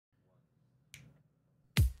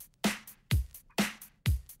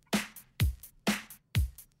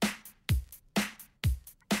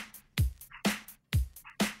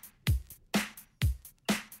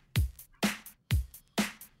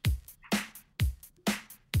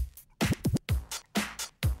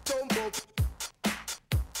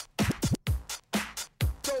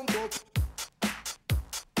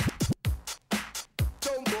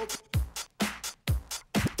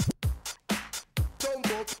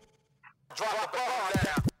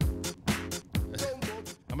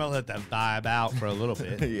I'm gonna let that vibe out for a little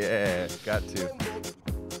bit. Yeah, got to.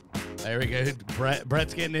 There we go.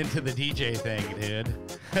 Brett's getting into the DJ thing, dude.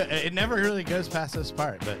 It never really goes past this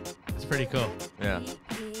part, but it's pretty cool. Yeah.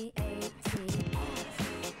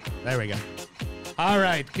 There we go. All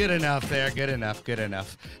right, good enough there. Good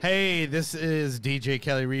enough. Hey, this is DJ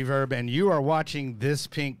Kelly Reverb, and you are watching This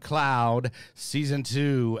Pink Cloud, Season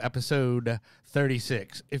 2, Episode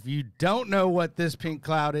 36. If you don't know what This Pink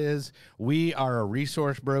Cloud is, we are a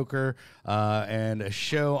resource broker and a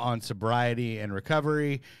show on sobriety and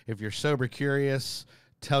recovery. If you're sober curious,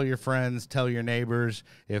 tell your friends, tell your neighbors.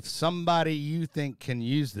 If somebody you think can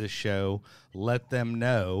use this show, let them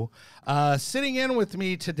know. Sitting in with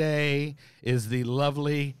me today is the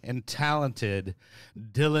lovely and talented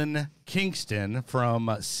Dylan Kingston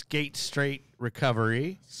from Skate Straight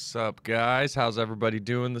Recovery. Sup, guys? How's everybody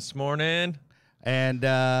doing this morning? And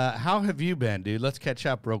how have you been, dude? Let's catch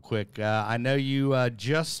up real quick. I know you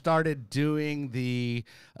just started doing the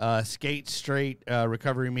Skate Straight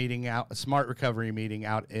recovery meeting Smart Recovery meeting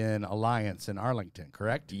out in Alliance in Arlington,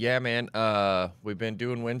 correct? Yeah, man. We've been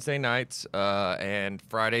doing Wednesday nights and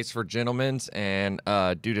Fridays for gentlemen's, and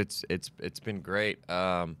dude, it's been great.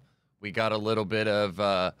 We got a little bit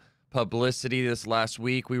of publicity this last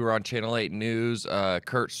week. We were on Channel 8 News,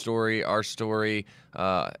 Kurt's story, our story.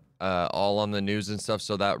 All on the news and stuff,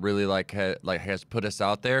 so that really has put us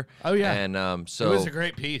out there. Oh yeah, and so it was a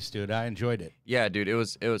great piece, dude. I enjoyed it. Yeah, dude, it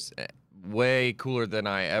was way cooler than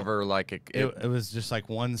I ever It was just like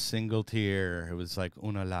one single tear. It was like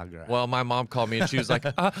una lagra. Well, my mom called me and she was like,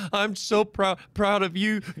 "I'm so proud of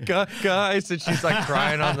you guys," and she's like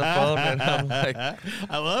crying on the phone, and I'm like,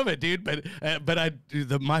 I love it, dude.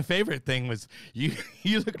 But my favorite thing was you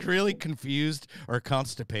looked really confused or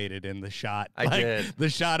constipated in the shot. I did. The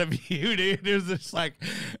shot of you, dude. It was just like.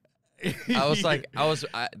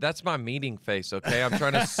 That's my meeting face, okay? I'm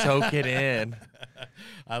trying to soak it in.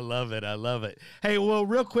 I love it. Hey, well,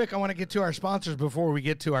 real quick, I want to get to our sponsors before we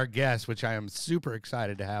get to our guests, which I am super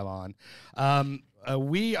excited to have on.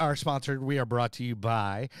 We are sponsored. We are brought to you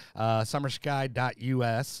by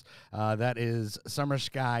summersky.us. That is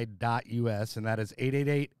summersky.us, and that is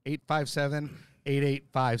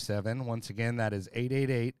 888-857-8857. Once again, that is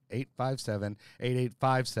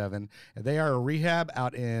 888-857-8857. They are a rehab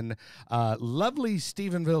out in lovely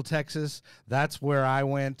Stephenville, Texas. That's where I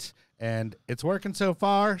went, and it's working so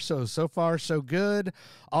far. So far, so good.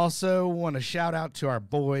 Also, want to shout out to our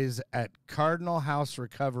boys at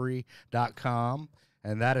CardinalHouseRecovery.com.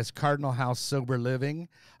 And that is Cardinal House Sober Living.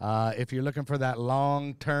 If you're looking for that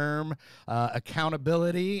long-term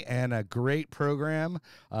accountability and a great program,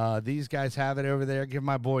 these guys have it over there. Give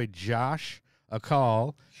my boy Josh a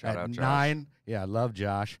call. Shout out Josh. I love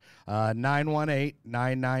Josh.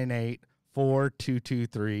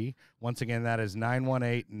 918-998-4223. Once again, that is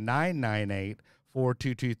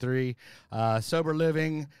 918-998-4223. Sober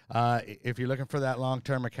Living, if you're looking for that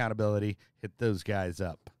long-term accountability, hit those guys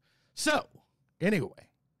up. So, Anyway,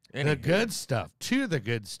 the good stuff.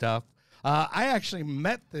 I actually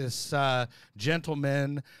met this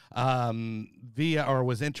gentleman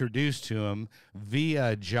was introduced to him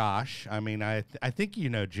via Josh. I mean, I think you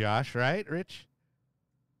know Josh, right, Rich?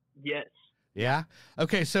 Yes. Yeah?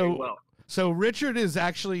 Okay, so Richard is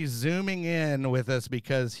actually Zooming in with us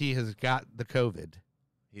because he has got the COVID.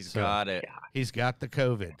 He's got it. He's got the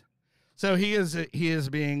COVID. So he is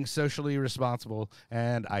being socially responsible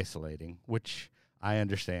and isolating, which I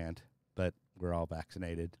understand, but we're all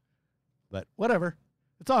vaccinated. But whatever,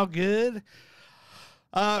 it's all good.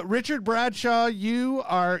 Richard Bradshaw, you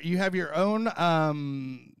have your own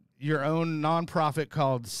nonprofit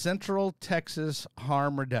called Central Texas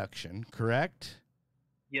Harm Reduction, correct?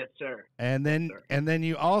 Yes, sir. And then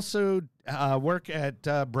you also work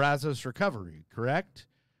at Brazos Recovery, correct?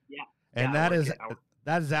 Yeah. And that is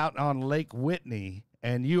out on Lake Whitney,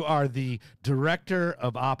 and you are the director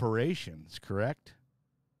of operations, correct?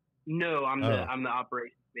 No, I'm the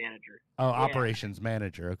operations manager. Oh, yeah. Operations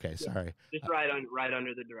manager. Okay, sorry. Just right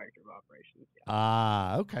under the director of operations. Yeah.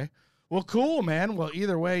 Ah, okay. Well, cool, man. Well,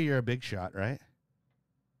 either way, you're a big shot, right?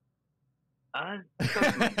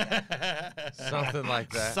 Something like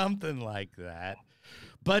that. Something like that.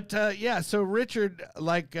 But yeah, so Richard,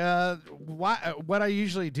 what I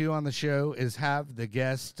usually do on the show is have the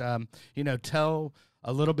guest, tell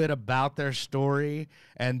a little bit about their story,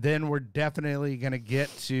 and then we're definitely going to get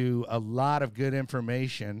to a lot of good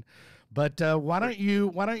information. But why don't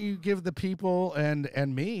you give the people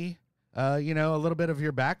and me, a little bit of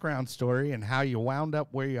your background story and how you wound up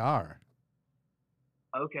where you are.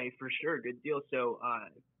 Okay, for sure. Good deal. So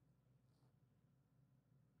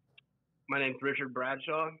My name's Richard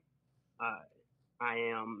Bradshaw. I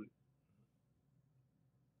am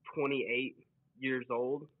 28 years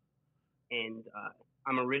old, and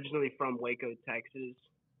I'm originally from Waco, Texas.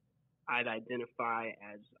 I'd identify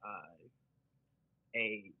as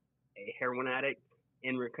a heroin addict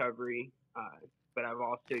in recovery, but I've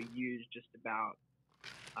also used just about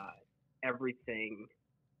everything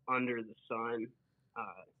under the sun,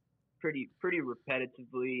 pretty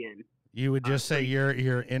repetitively, and you would just say you're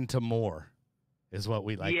into more, is what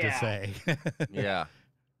we like to say. Yeah.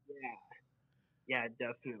 Yeah,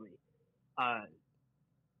 definitely.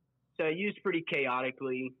 So I used pretty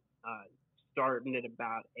chaotically, starting at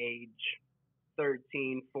about age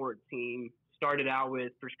 13, 14. Started out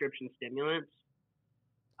with prescription stimulants,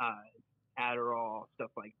 Adderall,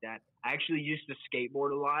 stuff like that. I actually used to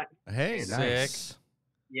skateboard a lot. Hey, nice.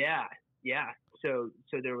 Yeah. So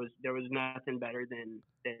there was nothing better than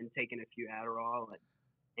taking a few Adderall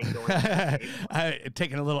and going.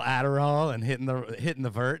 Taking a little Adderall and hitting the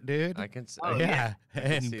vert, dude. I can. Oh, yeah. I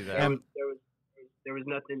can see that. There was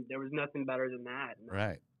nothing better than that. And,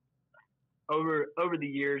 right. Over the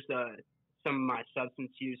years, some of my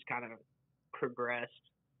substance use kind of progressed,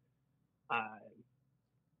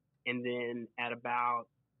 and then at about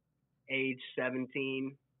age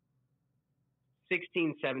 16,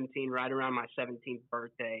 17, right around my 17th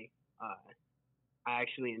birthday, I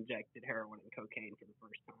actually injected heroin and cocaine for the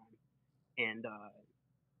first time, and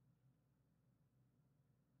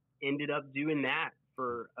ended up doing that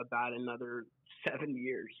for about another 7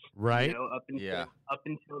 years. Right. You know,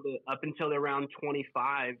 up until around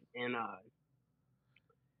 25, and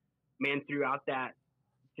man, throughout that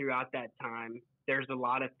time, there's a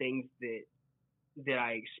lot of things that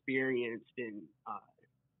I experienced and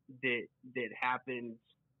that happened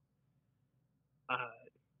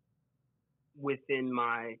within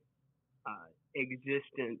my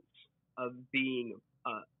existence of being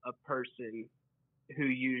a person who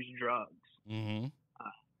used drugs. Mm-hmm.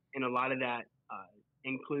 And a lot of that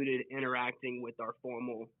included interacting with our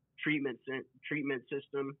formal treatment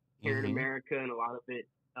system here in America, and a lot of it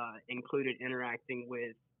included interacting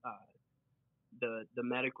with the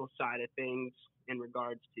medical side of things in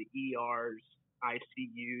regards to ERs,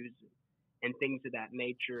 ICUs, and things of that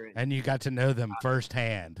nature. And you got to know them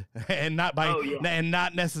firsthand, and not and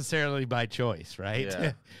not necessarily by choice, right?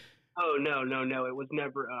 Yeah. Oh no! It was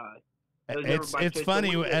never. It's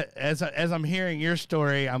funny as I'm hearing your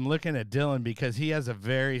story, I'm looking at Dylan because he has a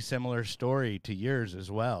very similar story to yours as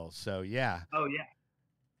well. So yeah. Oh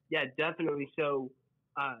yeah, definitely. So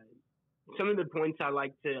some of the points I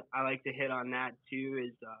like to hit on that too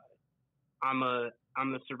is I'm a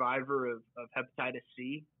survivor of hepatitis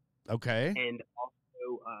C. Okay. And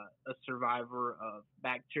also a survivor of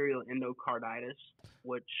bacterial endocarditis,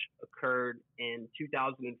 which occurred in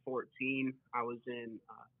 2014. I was in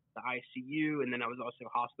the ICU, and then I was also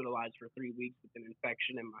hospitalized for 3 weeks with an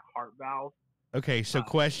infection in my heart valve. Okay, so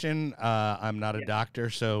question, I'm not a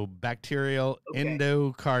doctor, so bacterial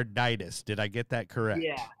endocarditis, did I get that correct?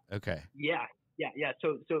 Yeah. Okay. Yeah.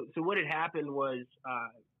 So what had happened was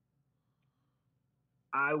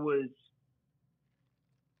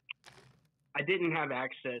I didn't have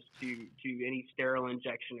access to any sterile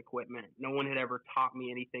injection equipment. No one had ever taught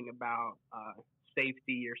me anything about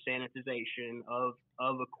safety or sanitization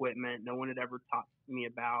of equipment. No one had ever taught me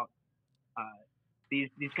about these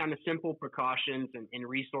kind of simple precautions and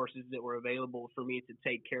resources that were available for me to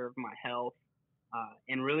take care of my health.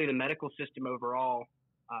 And really the medical system overall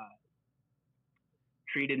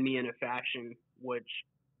treated me in a fashion which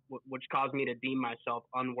caused me to deem myself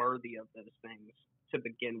unworthy of those things to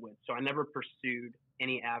begin with. So I never pursued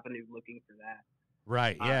any avenue looking for that.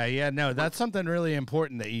 Right. Yeah. No, that's something really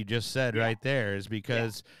important that you just said right there, is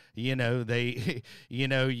because, you know,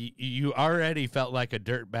 you already felt like a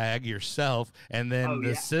dirtbag yourself. And then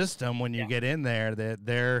the system, when you get in there, that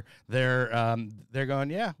they're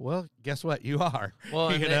going, yeah, well, guess what? You are, well,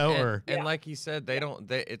 and like you said,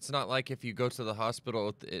 it's not like if you go to the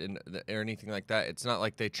hospital or anything like that, it's not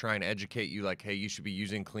like they try and educate you like, hey, you should be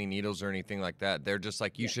using clean needles or anything like that. They're just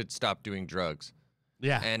like, you should stop doing drugs.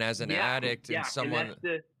 Yeah. And as an addict and someone,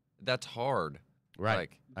 that's hard. Right.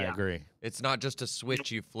 Like, I agree. It's not just a switch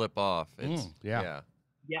you flip off. It's Yeah,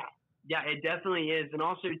 it definitely is. And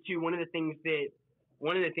also too, one of the things that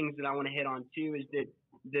I want to hit on too is that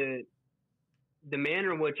the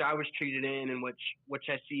manner in which I was treated in, and which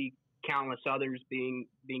I see countless others being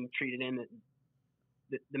treated in,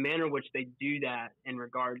 the manner in which they do that in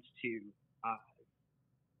regards to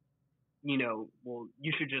well,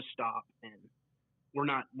 you should just stop, and we're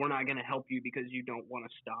not going to help you because you don't want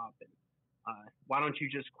to stop. And why don't you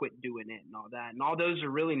just quit doing it and all that? And all those are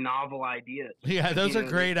really novel ideas. Yeah, those are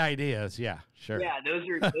great ideas. Yeah, sure. Yeah, those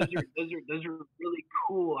are really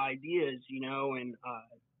cool ideas, and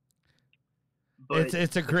but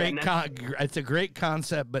it's a great it's a great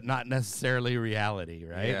concept, but not necessarily reality,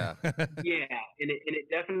 right? Yeah. Yeah, and it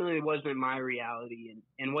definitely wasn't my reality,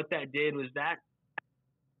 and what that did was that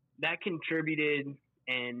contributed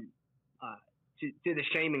and to the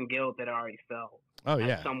shame and guilt that I already felt. Oh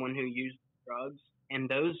yeah. As someone who used drugs, and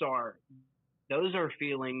those are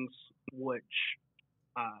feelings which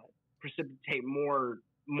precipitate more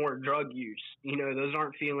drug use. Those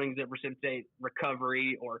aren't feelings that precipitate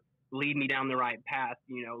recovery or lead me down the right path.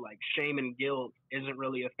 Like shame and guilt isn't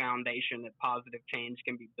really a foundation that positive change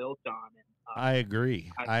can be built on. And, I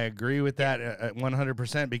agree. I agree with that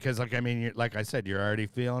 100%, because like I said, you're already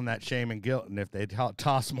feeling that shame and guilt, and if they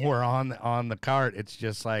toss more on the cart, it's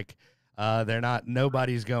just like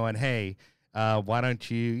nobody's going, hey, why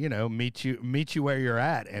don't you meet you where you're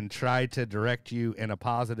at and try to direct you in a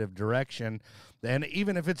positive direction. And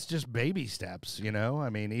even if it's just baby steps,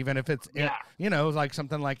 even if it's like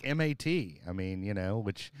something like MAT,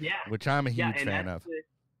 which I'm a huge fan of.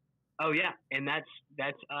 And that's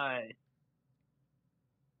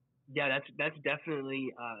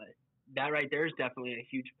definitely that right there is definitely a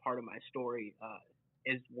huge part of my story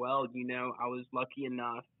as well. I was lucky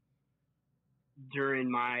enough during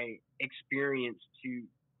my experience to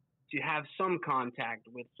have some contact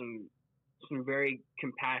with some very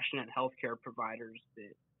compassionate healthcare providers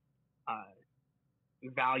that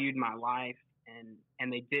valued my life,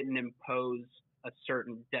 and they didn't impose a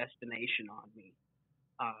certain destination on me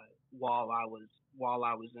while I was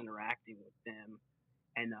interacting with them.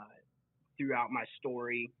 And throughout my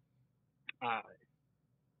story,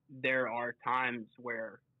 there are times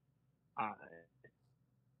where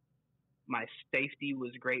my safety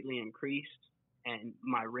was greatly increased, and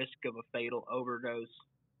my risk of a fatal overdose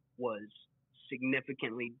was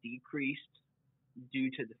significantly decreased due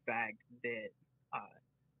to the fact that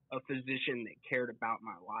a physician that cared about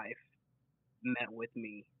my life met with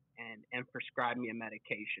me and prescribed me a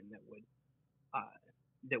medication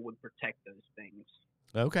that would protect those things.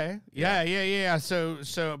 Okay. Yeah. So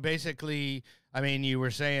basically, you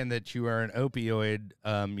were saying that you are an opioid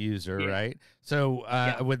user, right? So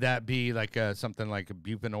would that be like something like a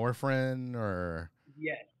buprenorphine or?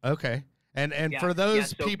 Yes. Okay. And for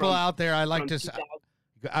those people out there, I like to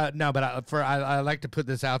I like to put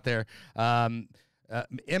this out there.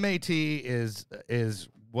 MAT is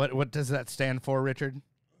what does that stand for, Richard?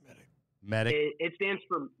 Medic. It stands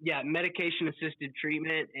for medication assisted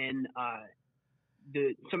treatment, and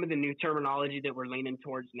some of the new terminology that we're leaning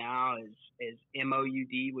towards now is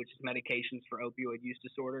MOUD, which is medications for opioid use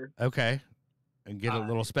disorder. Okay. And get a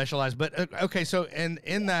little specialized, but okay. So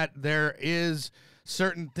in that there is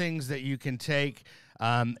certain things that you can take,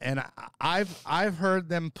 and I've heard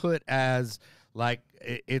them put as like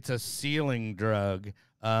it's a ceiling drug,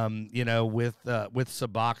 with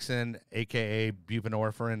Suboxone, aka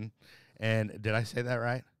buprenorphine. And did I say that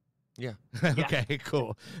right? Yeah. Okay,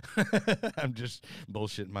 cool. I'm just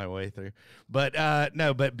bullshitting my way through, but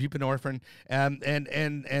but buprenorphine,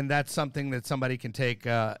 and that's something that somebody can take.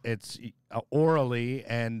 It's orally,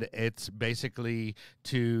 and it's basically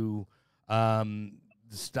to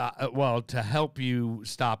to help you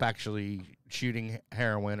stop actually shooting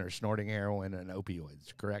heroin or snorting heroin and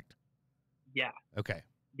opioids. Correct? Yeah. Okay.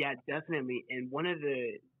 Yeah, definitely. And one of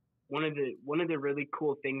the really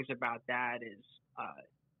cool things about that is.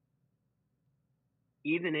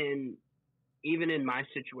 Even in my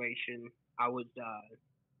situation, I was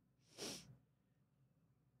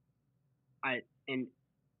I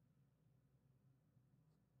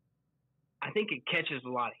think it catches a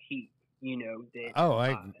lot of heat,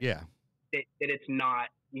 that that it's not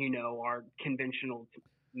our conventional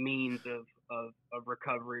means of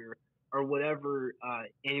recovery or whatever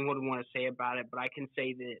anyone would want to say about it. But I can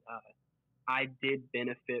say that I did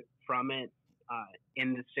benefit from it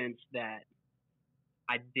in the sense that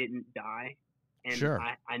I didn't die, and sure.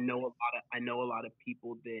 I know a lot of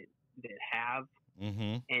people that have,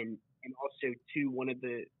 mm-hmm. and also too, one of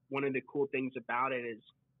the cool things about it is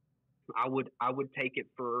I would take it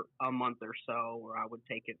for a month or so, or I would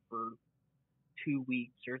take it for 2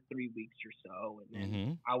 weeks or 3 weeks or so, and then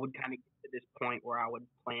mm-hmm. I would kind of get to this point where I would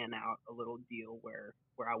plan out a little deal where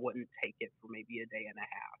I wouldn't take it for maybe a day and a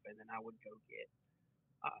half, and then I would go get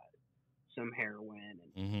some heroin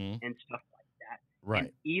and mm-hmm. and stuff like that. Right.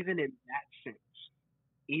 And even in that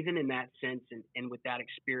sense, and with that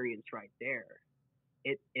experience right there,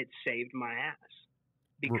 it saved my ass,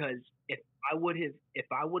 because if I would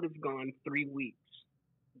have gone 3 weeks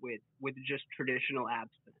with just traditional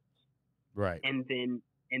abstinence, Right. and then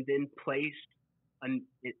placed an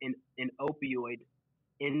opioid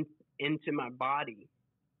into my body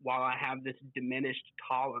while I have this diminished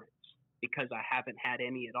tolerance because I haven't had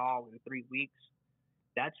any at all in 3 weeks.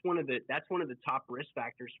 That's one of the top risk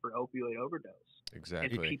factors for opioid overdose.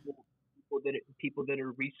 Exactly. Is people that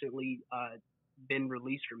are recently been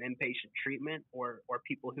released from inpatient treatment, or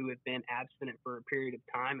people who have been abstinent for a period of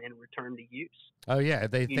time and return to use. Oh yeah,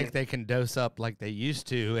 they think they can dose up like they used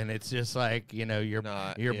to, and it's just like, your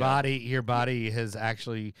body has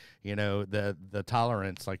actually, the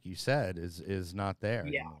tolerance, like you said, is not there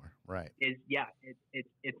anymore. Right.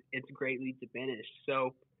 It's greatly diminished.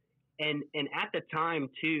 So, and at the time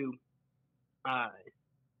too, I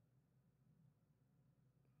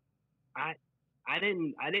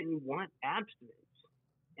didn't want abstinence,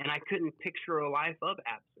 and I couldn't picture a life of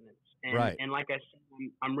abstinence. And, right. And like I said,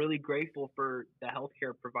 I'm really grateful for the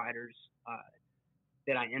healthcare providers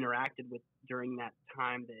that I interacted with during that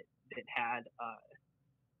time that had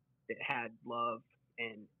love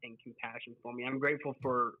and compassion for me. I'm grateful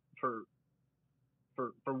for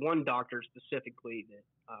one doctor specifically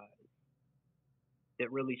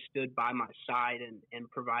that really stood by my side and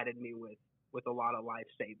provided me with a lot of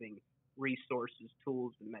life-saving resources,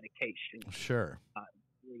 tools, and medication. Sure.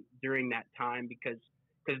 During that time, because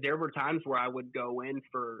there were times where I would go in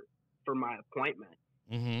for my appointment.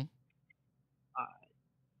 Mm-hmm.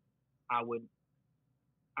 I would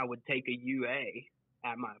take a UA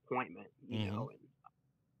at my appointment, you know.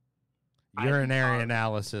 And urinary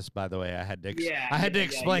analysis, by the way. I had to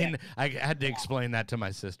explain that to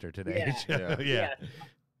my sister today. So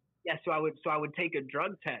I would take a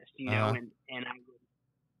drug test, you know, and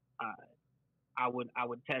I would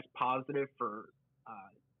test positive for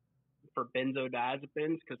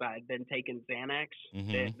benzodiazepines because I had been taking Xanax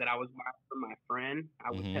that I was buying from my friend.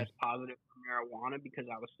 I would test positive for marijuana because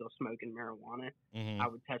I was still smoking marijuana. I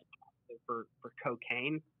would test positive for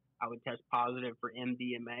cocaine. I would test positive for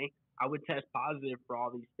MDMA. I would test positive for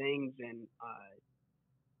all these things, and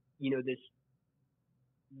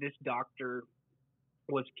this doctor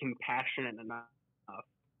was compassionate enough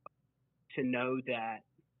to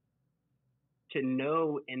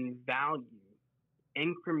know and value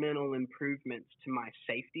incremental improvements to my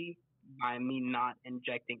safety by me not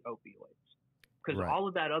injecting opioids, because all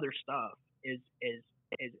of that other stuff is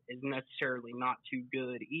necessarily not too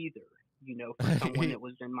good either, you know, for someone that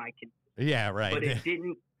was in my condition. Yeah, right. But it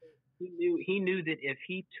didn't. He knew that if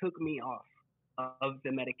he took me off of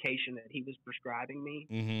the medication that he was prescribing me,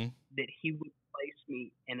 that he would place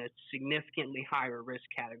me in a significantly higher risk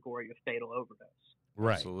category of fatal overdose.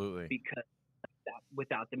 Right. Absolutely. Because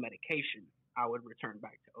without the medication, I would return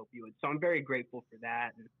back to opioids. So I'm very grateful for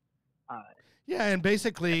that. And, and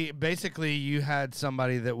basically you had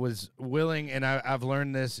somebody that was willing, and I've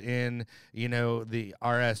learned this in, the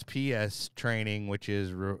RSPS training, which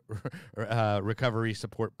is Recovery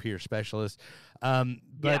Support Peer Specialist.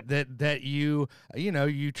 That you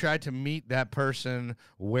tried to meet that person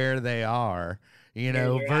where they are,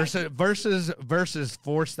 versus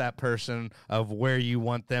force that person of where you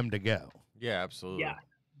want them to go. Yeah, absolutely. Yeah.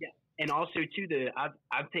 And also too,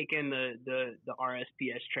 I've taken the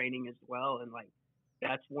RSPS training as well, and like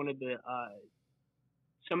that's one of the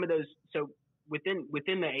some of those. So within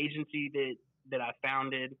the agency that I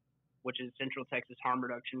founded, which is Central Texas Harm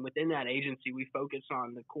Reduction, within that agency we focus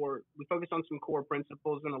on some core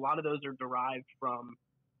principles, and a lot of those are derived from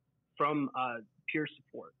peer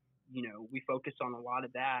support. You know, we focus on a lot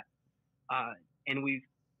of that, and we've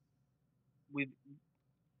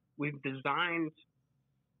designed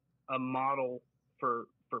a model for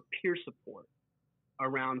peer support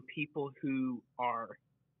around people who are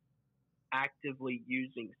actively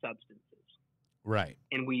using substances. Right.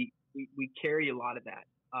 And we carry a lot of that,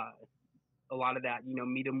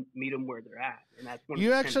 meet them where they're at. And that's one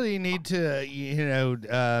you actually need to,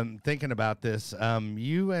 thinking about this,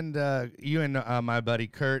 you and my buddy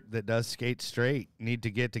Kurt that does Skate Straight need to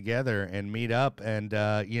get together and meet up, and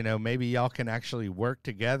maybe y'all can actually work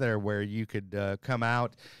together where you could come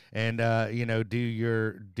out and do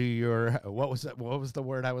your what was the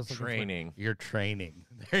word I was looking training for? Your training.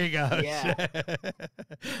 There you go. Yeah.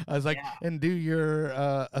 I was like, and do your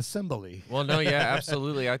assembly. Well, no, yeah,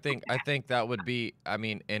 absolutely. I think that would be, I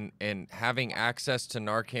mean, and having access to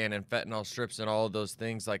Narcan and fentanyl strips and all of those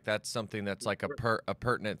things, like that's something that's like a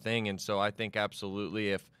pertinent thing. And so I think absolutely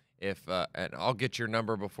if and I'll get your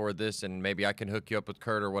number before this, and maybe I can hook you up with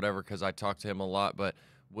Kurt or whatever, because I talk to him a lot, but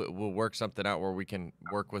we'll work something out where we can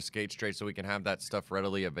work with Skate Straight so we can have that stuff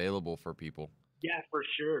readily available for people. Yeah, for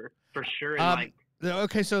sure. And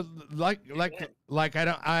Okay, so I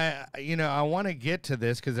want to get to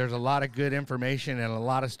this because there's a lot of good information and a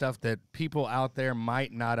lot of stuff that people out there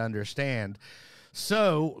might not understand.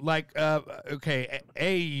 So,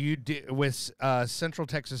 you do with Central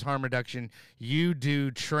Texas Harm Reduction, you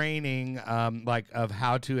do training of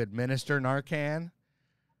how to administer Narcan.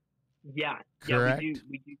 Yeah, correct. Yeah,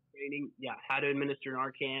 we do training. Yeah, how to administer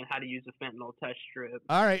Narcan, how to use a fentanyl test strip.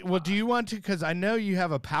 All right. Well, do you want to? Because I know you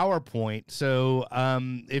have a PowerPoint. So,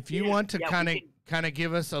 if you want to kind of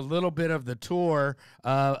give us a little bit of the tour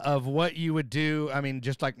of what you would do. I mean,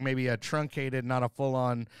 just like maybe a truncated, not a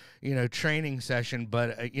full-on, training session,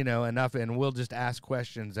 but enough, and we'll just ask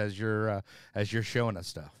questions as you're showing us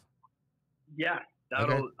stuff. Yeah,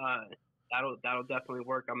 that'll definitely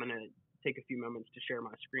work. I'm gonna take a few moments to share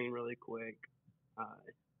my screen really quick.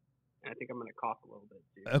 I think I'm gonna cough a little bit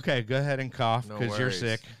too. Okay, go ahead and cough because you're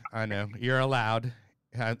sick. I know you're allowed.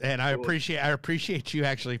 And I appreciate you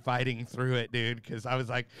actually fighting through it, dude. Because I was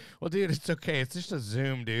like, well, dude, it's okay. It's just a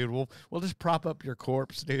Zoom, dude. We'll just prop up your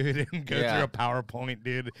corpse, dude, and go through a PowerPoint,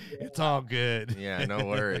 dude. Yeah. It's all good. Yeah, no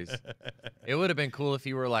worries. It would have been cool if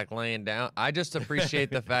you were like laying down. I just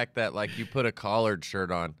appreciate the fact that like you put a collared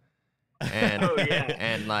shirt on. And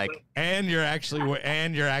and you're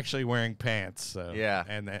actually wearing pants. So yeah,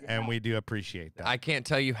 and we do appreciate that. I can't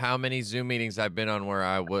tell you how many Zoom meetings I've been on where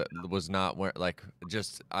I was not wearing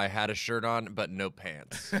just I had a shirt on but no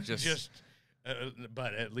pants.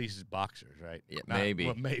 But at least boxers, right? Yeah, maybe.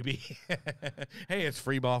 Well, maybe. Hey, it's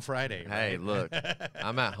Free Ball Friday. Hey, right? Look,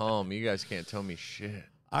 I'm at home. You guys can't tell me shit.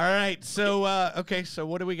 All right, so so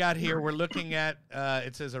what do we got here? We're looking at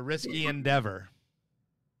it says a risky endeavor.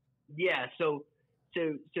 Yeah, so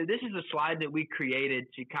this is a slide that we created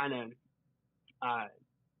to kind of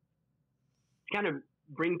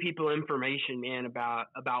bring people information, man,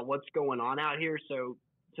 about what's going on out here. So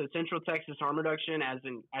Central Texas Harm Reduction as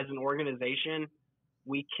an organization,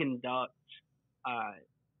 we conduct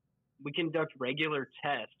regular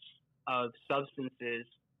tests of substances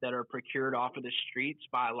that are procured off of the streets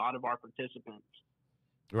by a lot of our participants.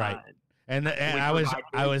 Right. And I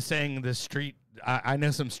was saying the street. I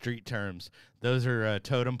know some street terms. Those are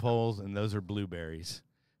totem poles, and those are blueberries.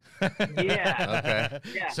 Yeah. Okay.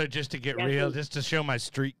 Yeah. So just to get real, just to show my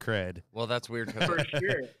street cred. Well, that's weird. For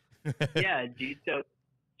sure. Yeah, dude. So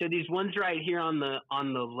these ones right here on the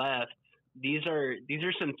left, these are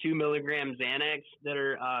some 2 milligram Xanax that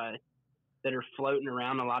are floating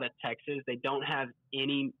around a lot of Texas. They don't have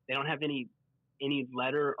any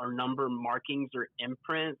letter or number markings or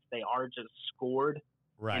imprints. They are just scored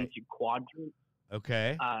into quadrants.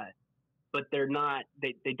 Okay. But they're not.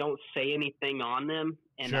 They don't say anything on them.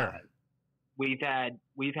 And sure. We've had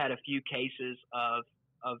a few cases of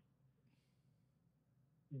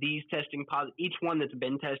these testing positive. Each one that's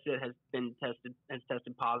been tested has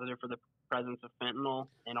tested positive for the presence of fentanyl,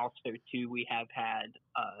 and also too we have had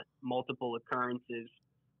multiple occurrences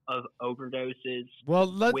of overdoses. Well,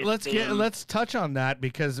 let's touch on that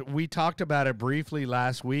because we talked about it briefly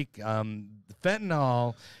last week.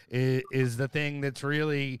 Fentanyl is the thing that's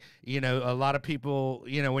really, a lot of people,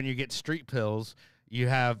 when you get street pills, you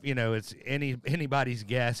have, it's anybody's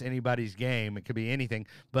guess, anybody's game. It could be anything,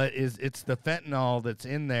 but it's the fentanyl that's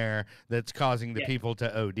in there that's causing the people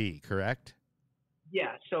to OD, correct?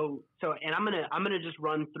 Yeah. So, and I'm gonna just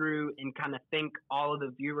run through and kind of think all of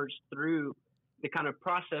the viewers through the kind of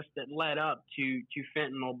process that led up to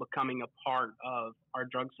fentanyl becoming a part of our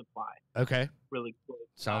drug supply. Okay. Really quick.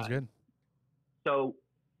 Sounds good. So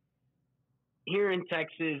here in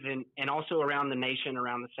Texas and also around the nation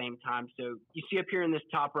around the same time. So you see up here in this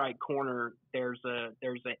top right corner, there's a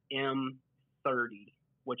M30,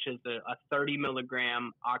 which is a 30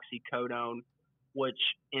 milligram oxycodone, which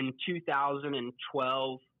in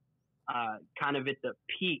 2012, kind of at the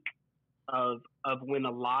peak of when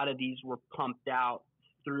a lot of these were pumped out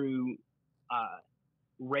through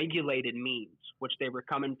regulated means, which they were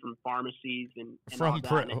coming from pharmacies and from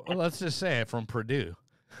let's just say it from Purdue.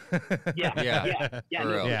 Yeah,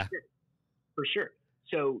 no, for sure.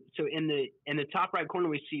 So in the top right corner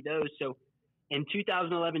we see those. So in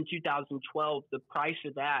 2011, 2012, the price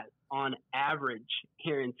of that on average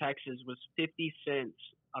here in Texas was 50 cents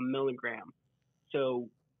a milligram. So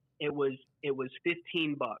it was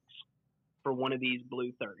 $15 for one of these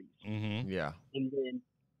blue 30s. Mm-hmm. Yeah. And then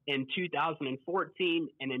in 2014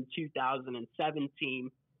 and in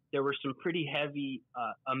 2017, there were some pretty heavy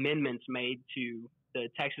amendments made to the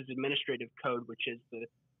Texas Administrative Code, which is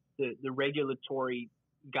the regulatory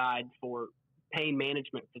guide for pain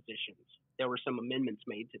management physicians. There were some amendments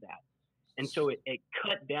made to that. And so it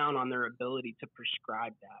cut down on their ability to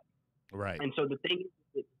prescribe that. Right. And so the thing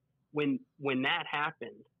is when that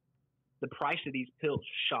happened, the price of these pills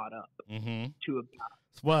shot up to about.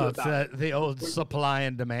 Well, it's the old supply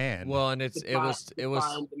and demand. Well, and it was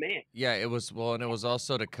supply and demand. Yeah, it was and it was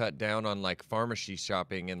also to cut down on like pharmacy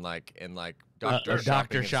shopping and like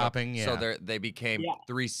doctor shopping. Yeah. So they became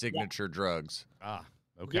 3 signature drugs. Ah,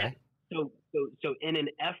 okay. Yeah. So in an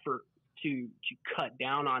effort to cut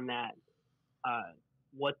down on that,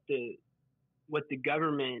 what the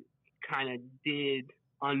government kind of did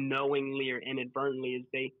unknowingly or inadvertently is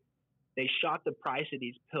they shot the price of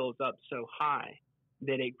these pills up so high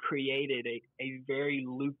that it created a very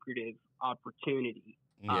lucrative opportunity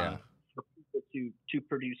for people to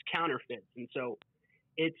produce counterfeits. And so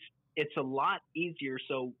it's a lot easier.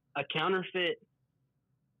 So a counterfeit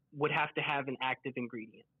would have to have an active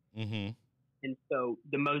ingredient. And so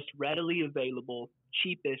the most readily available,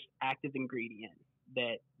 cheapest active ingredient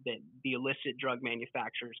that the illicit drug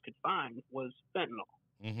manufacturers could find was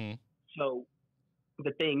fentanyl. So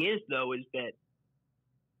the thing is, though, is that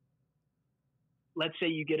let's say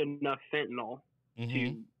you get enough fentanyl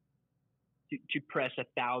to press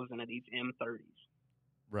 1,000 of these M30s.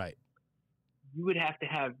 Right. You would have to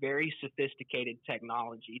have very sophisticated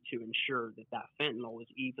technology to ensure that fentanyl was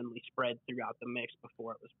evenly spread throughout the mix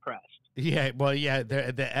before it was pressed. Yeah, well, yeah,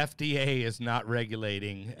 the FDA is not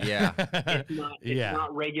regulating. Yeah. It's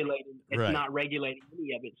not regulating. It's not regulating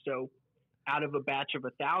any of it. So out of a batch of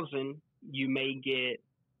 1,000, you may get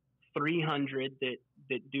 300 that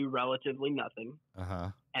do relatively nothing,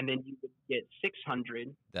 and then you would get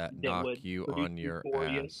 600 that knock would you on your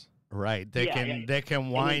ass. Right, they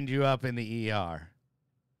can wind you up in the ER.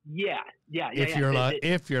 If you're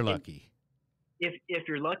lucky. If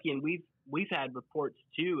you're lucky, and we've had reports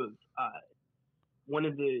too of one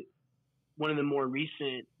of the more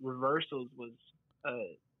recent reversals was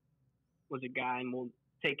a guy, and we'll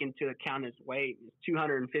take into account his weight,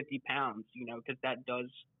 250 pounds, because that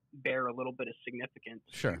does bear a little bit of significance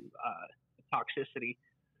to toxicity.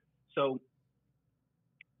 So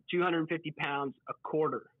 250 pounds, a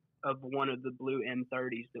quarter of one of the blue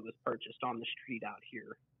M30s that was purchased on the street out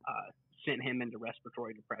here sent him into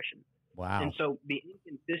respiratory depression. Wow. And so the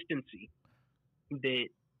inconsistency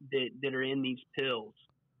that are in these pills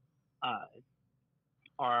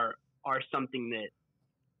are something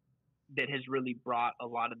that has really brought a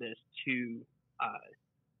lot of this to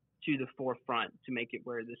the forefront to make it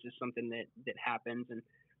where this is something that happens. And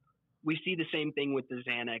we see the same thing with the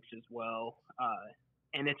Xanax as well.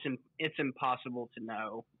 And it's impossible to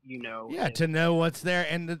know, to know what's there.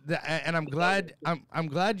 And and I'm glad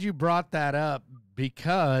you brought that up,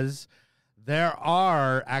 because there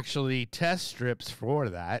are actually test strips for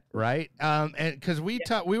that, right? And because we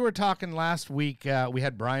were talking last week, we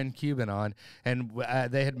had Brian Cuban on, and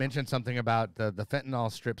they had mentioned something about the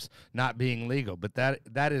fentanyl strips not being legal, but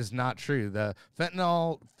that is not true. The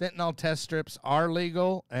fentanyl test strips are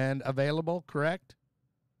legal and available, correct?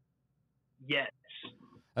 Yes.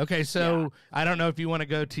 Okay, so I don't know if you want to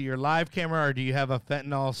go to your live camera, or do you have a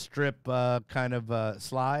fentanyl strip kind of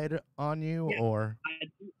slide on you, or?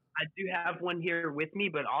 I do have one here with me,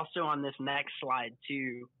 but also on this next slide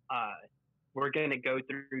too, we're going to go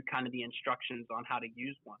through kind of the instructions on how to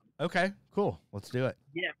use one. Okay, cool. Let's do it.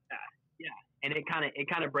 Yeah. And it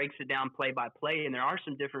kind of breaks it down play by play, and there are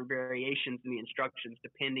some different variations in the instructions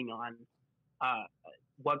depending on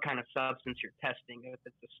what kind of substance you're testing, if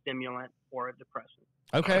it's a stimulant or a depressant.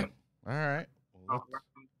 Okay. All right.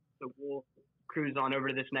 So we'll cruise on over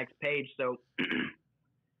to this next page. So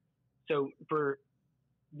for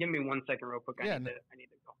give me 1 second real quick. I need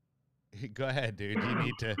to go ahead, dude. You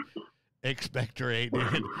need to expectorate,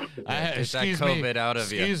 dude. Get that COVID out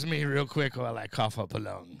of you. Excuse me real quick while I cough up a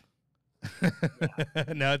lung.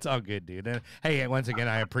 No, it's all good, dude. And hey, once again,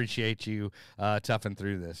 I appreciate you toughing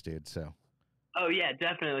through this, dude. So. Oh yeah,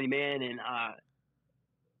 definitely, man. And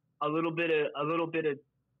a little bit of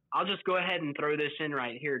I'll just go ahead and throw this in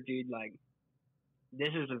right here, dude. Like,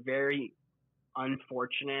 this is a very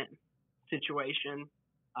unfortunate situation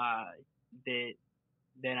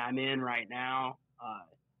that I'm in right now.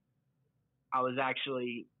 I was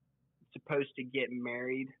actually supposed to get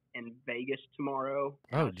married in Vegas tomorrow.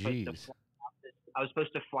 Oh, geez. I was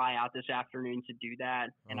supposed to fly out this afternoon to do that,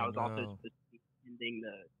 and I was also supposed to be attending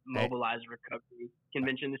the Mobilize Recovery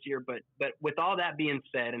Convention this year. But with all that being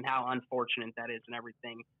said, and how unfortunate that is and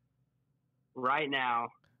everything, right now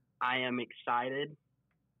I am excited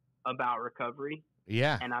about recovery.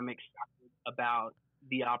 Yeah. And I'm excited about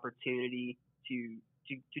the opportunity to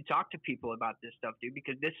talk to people about this stuff, dude,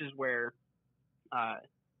 because this is where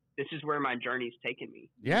my journey's taken me.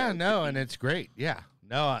 Yeah, no, and it's great. Yeah,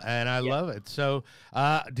 No, and I Yeah. love it. So,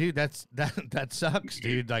 dude, that sucks,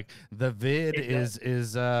 dude. Like the vid It does.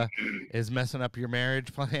 is messing up your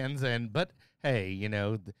marriage plans, but hey,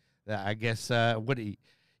 I guess what do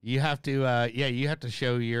you have to you have to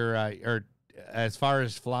show your or as far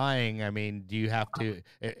as flying. I mean, do you have to?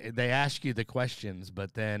 They ask you the questions,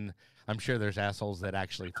 but then I'm sure there's assholes that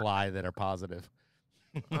actually fly that are positive.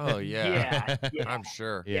 Oh yeah, Yeah. I'm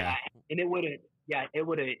sure. Yeah. And it would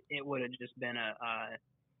have just been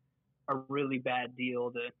a really bad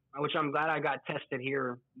deal which I'm glad I got tested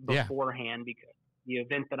here Yeah. beforehand, because the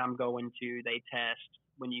event that I'm going to, they test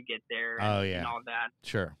when you get there Oh, and, yeah. and all that.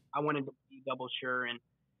 Sure. I wanted to be double sure and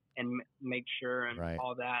make sure and Right.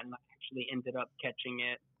 all that, and I actually ended up catching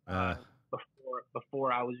it Uh,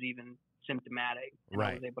 before I was even symptomatic. And I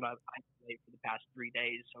Right. was able to isolate for the past 3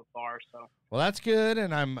 days so far. So Well, that's good,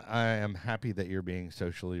 and I am happy that you're being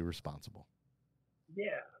socially responsible.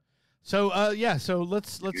 yeah. So so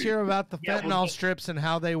let's hear about the Yeah, fentanyl strips and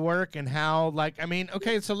how they work and how, like, I mean,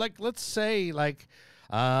 okay, so like let's say like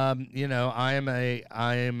I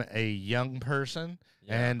am a young person,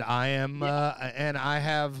 Yeah. and I am and I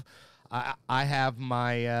have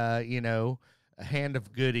my hand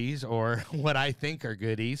of goodies, or what I think are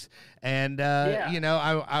goodies, and Yeah.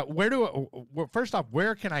 first off,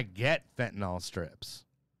 where can I get fentanyl strips?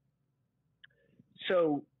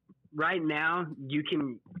 So right now you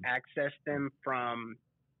can access them from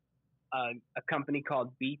a company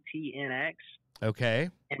called BTNX, Okay.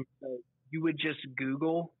 and so you would just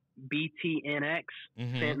Google BTNX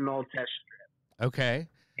Mhm. fentanyl test strip, Okay.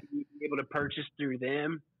 and you'd be able to purchase through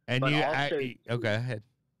them. And But you also- okay, go ahead.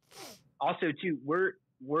 Also, too,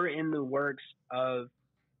 we're in the works of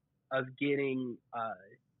getting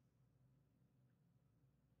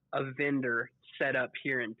a vendor set up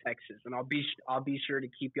here in Texas, and I'll be sure to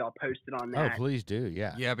keep y'all posted on Oh, that. please do.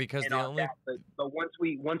 Yeah. Yeah, because and the all only that. But once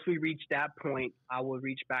we reach that point, I will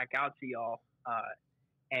reach back out to y'all,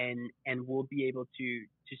 and we'll be able to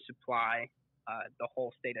supply the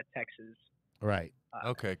whole state of Texas. Right.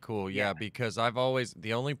 Okay, cool. yeah. Yeah, because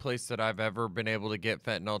the only place that I've ever been able to get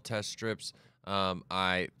fentanyl test strips,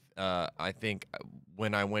 I think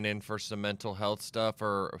when I went in for some mental health stuff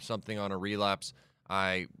or something on a relapse,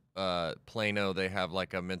 Plano, they have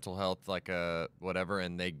like a mental health, like a whatever,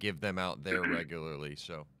 and they give them out there regularly.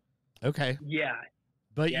 So Okay. Yeah,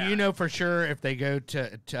 But Yeah. for sure, if they go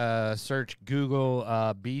to search Google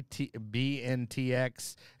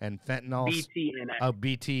BNTX and fentanyl, BTNX.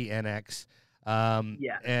 BTNX,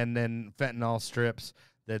 Yeah. and then fentanyl strips,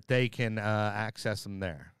 that they can access them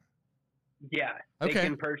there. Yeah, they Okay.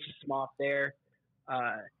 can purchase them off there,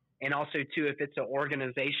 and also too, if it's an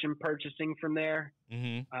organization purchasing from there,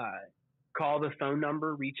 Mm-hmm. call the phone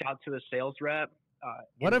number, reach out to a sales rep.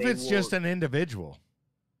 What and if they it's will- just an individual?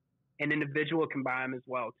 an individual can buy them as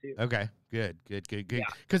well too? Okay, good. Yeah.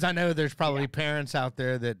 Because I know there's probably Yeah. parents out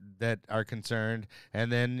there that are concerned,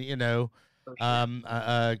 and then For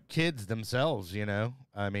sure. kids themselves.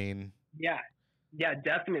 I mean, Yeah,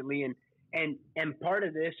 definitely, and part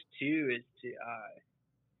of this too is to,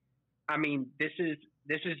 I mean, this is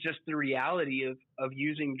just the reality of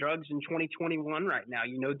using drugs in 2021 right now.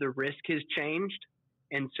 The risk has changed,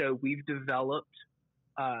 and so we've developed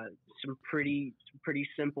some pretty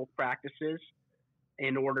simple practices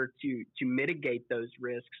in order to mitigate those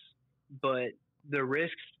risks. But the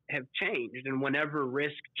risks have changed, and whenever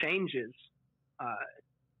risk changes,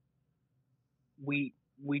 we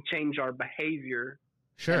change our behavior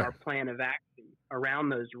and sure. our plan of action around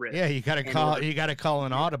those risks. Yeah, you got to in call. order- You got to call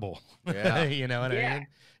an audible. Yeah. You know what I Yeah. mean?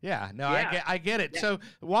 Yeah. No, Yeah. I get it. Yeah. So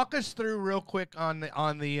walk us through real quick on the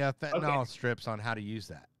fentanyl Okay. strips on how to use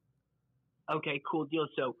that. Okay, cool deal.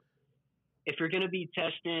 So if you're going to be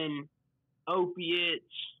testing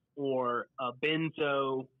opiates or a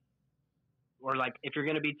benzo, or like if you're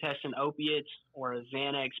going to be testing opiates or a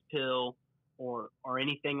Xanax pill or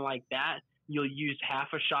anything like that, you'll use half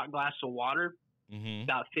a shot glass of water, Mm-hmm.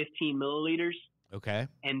 about 15 milliliters, Okay.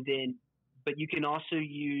 and then, but you can also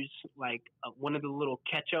use like one of the little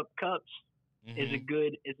ketchup cups is a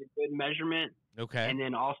good measurement. Okay. And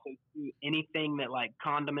then also too, anything that like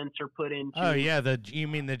condiments are put into. Oh yeah, you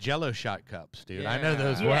mean the Jello shot cups, dude? I know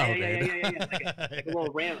those Yeah. well, Yeah. dude. Like a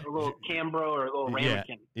little Cambro or a little Yeah.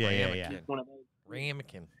 Ramekin. Yeah. Ramekin. One of those.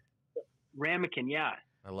 Ramekin. Ramekin, yeah.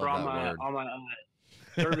 I love For all that my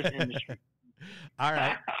word. service industry. All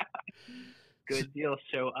right. Good deal.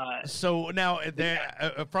 So So now there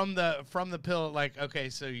from the pill, like, okay,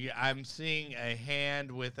 so I'm seeing a hand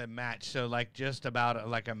with a match, so like just about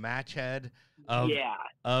like a match head of yeah.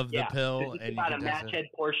 the pill, This is and about you a can test match it. head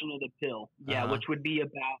portion of the pill. Yeah, Uh-huh. which would be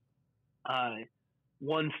about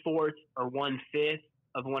 1/4 or 1/5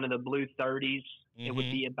 of one of the blue 30s, it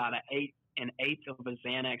would be about an eighth of a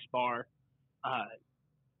Xanax bar.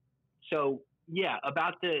 So yeah,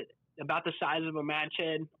 about the size of a match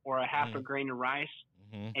head or a half a grain of rice,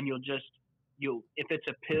 and you'll if it's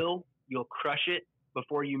a pill, you'll crush it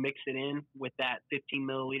before you mix it in with that 15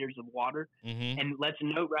 milliliters of water. And let's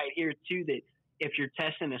note right here too that if you're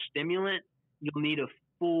testing a stimulant, you'll need a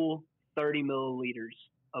full 30 milliliters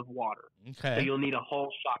of water. Okay. So you'll need a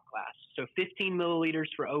whole shot glass. So 15 milliliters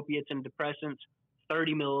for opiates and depressants,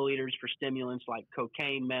 30 milliliters for stimulants like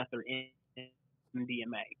cocaine, meth, or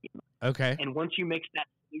MDMA. Okay. And once you mix that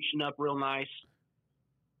solution up real nice,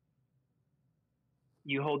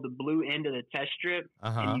 you hold the blue end of the test strip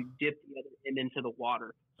and you dip the other end into the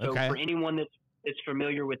water. So for anyone that's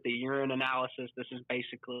familiar with the urine analysis, this is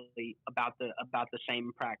basically about the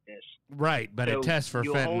same practice. Right, but so it tests for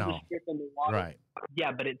you'll fentanyl. Hold the strip in the water. Right.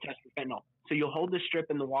 Yeah, but it tests for fentanyl. So you'll hold the strip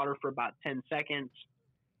in the water for about 10 seconds.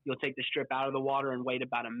 You'll take the strip out of the water and wait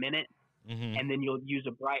about a minute. And then you'll use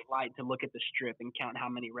a bright light to look at the strip and count how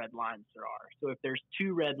many red lines there are. So if there's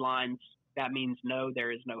 2 red lines, that means no,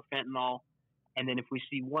 there is no fentanyl. And then if we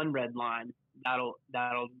see 1 red line, that'll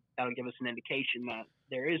give us an indication that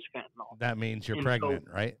there is fentanyl. That means you're pregnant,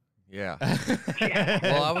 right? Yeah.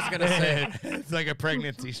 Well, I was gonna say it's like a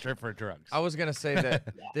pregnancy strip for drugs. I was gonna say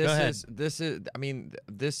that this is. I mean,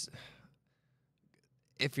 this.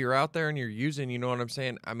 If you're out there and you're using, you know what I'm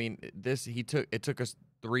saying. I mean, it took us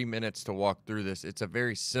 3 minutes to walk through this. It's a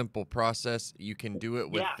very simple process. You can do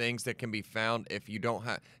it with things that can be found. If you don't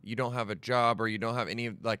have a job or you don't have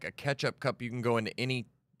any, like a ketchup cup, you can go into any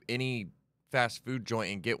fast food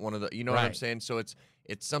joint and get one of the, you know what I'm saying? So it's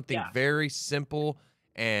something very simple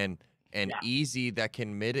and easy that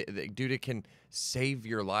can it can save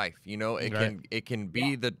your life. You know, it can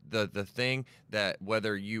be the thing that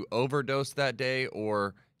whether you overdose that day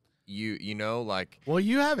or you know, like. Well,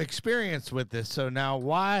 you have experience with this, so now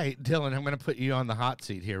why, Dylan, I'm going to put you on the hot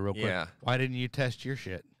seat here real quick. Yeah. Why didn't you test your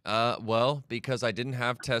shit? Well, because I didn't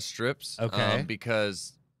have test strips. Okay.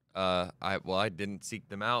 Because I didn't seek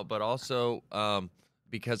them out, but also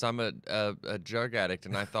because I'm a drug addict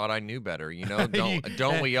and I thought I knew better. You know,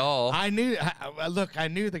 don't we all? I knew. Look, I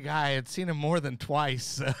knew the guy. I'd seen him more than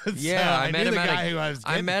twice. Yeah, I met him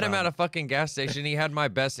I met him at a fucking gas station. He had my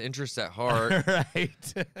best interests at heart.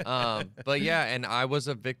 Right. But yeah, and I was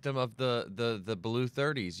a victim of the blue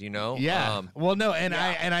 30s. You know. Yeah. Well, no, and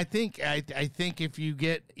I think if you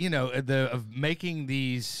get of making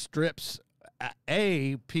these strips.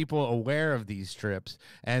 People aware of these strips,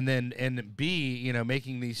 and B,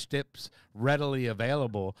 making these strips readily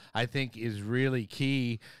available, I think is really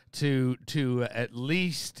key to at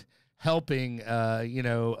least helping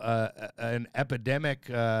an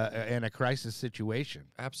epidemic and a crisis situation.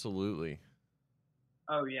 Absolutely.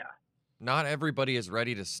 Oh yeah. Not everybody is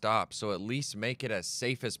ready to stop, so at least make it as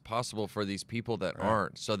safe as possible for these people that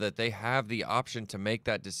aren't, so that they have the option to make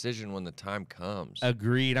that decision when the time comes.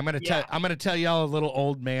 Agreed. I'm gonna tell y'all a little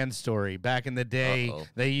old man story. Back in the day,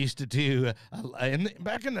 they used to do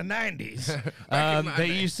back in the 90s. They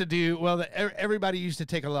used to do everybody used to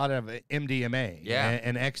take a lot of MDMA. Yeah,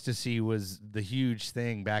 and ecstasy was the huge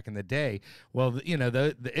thing back in the day. Well,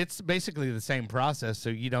 it's basically the same process,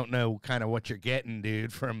 so you don't know kind of what you're getting,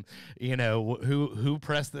 dude, from who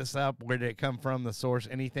pressed this up, where did it come from, the source,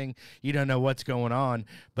 anything. You don't know what's going on.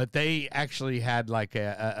 But they actually had like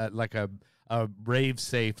a rave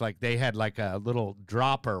safe, like they had like a little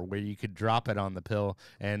dropper where you could drop it on the pill,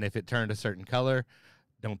 and if it turned a certain color,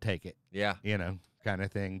 don't take it. Yeah. Kind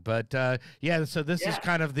of thing. But so this is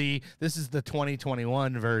kind of the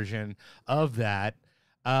 2021 version of that.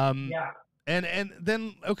 And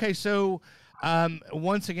then so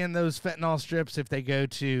once again, those fentanyl strips, if they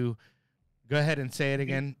go ahead and say it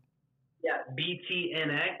again. Yeah,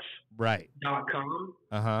 BTNX. Right. .com.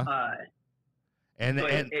 And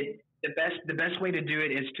the best way to do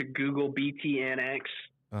it is to Google BTNX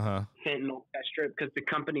fentanyl test strip, because the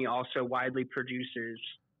company also widely produces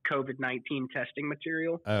COVID-19 testing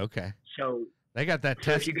material. Oh, okay. So they got that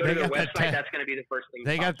test. If you go to their website, that's going to be the first thing.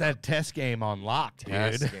 They got that test game on lock, dude.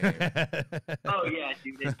 Oh yeah,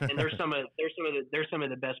 dude. And there's some of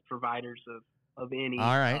the best providers of any.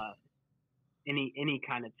 All right. Any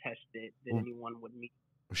kind of test that anyone would need.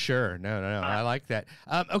 Sure. No. I like that.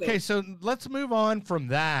 Okay, so let's move on from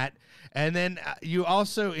that. And then you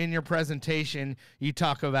also, in your presentation, you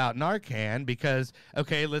talk about Narcan because,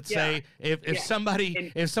 let's say if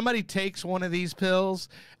somebody takes one of these pills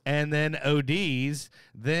and then ODs,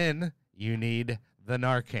 then you need the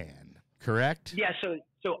Narcan, correct? Yeah. So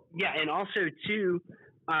and also too,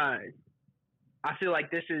 I feel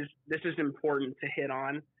like this is important to hit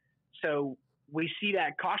on. So we see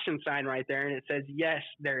that caution sign right there, and it says, yes,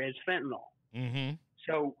 there is fentanyl. Mm-hmm.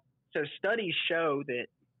 So studies show that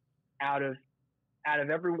out of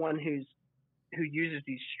everyone who uses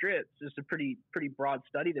these strips, this is a pretty broad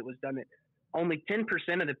study that was done, that only 10%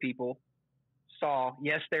 of the people saw,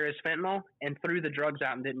 yes, there is fentanyl, and threw the drugs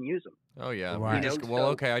out and didn't use them. Oh yeah. Right.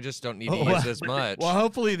 Okay, I just don't need to Well, use this much. Well,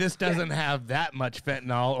 hopefully this doesn't have that much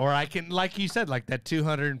fentanyl, or I can, like you said, like that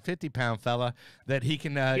 250-pound fella, that he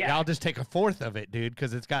can. I'll just take a fourth of it, dude,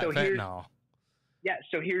 because it's got fentanyl. Yeah.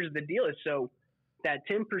 So here's the deal: is so that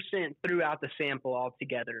 10% threw out the sample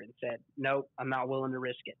altogether and said, "No, I'm not willing to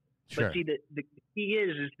risk it." Sure. But see, the key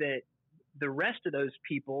is that the rest of those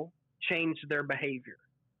people changed their behavior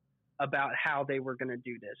about how they were going to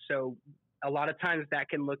do this. So a lot of times that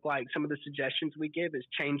can look like, some of the suggestions we give is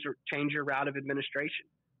change your route of administration.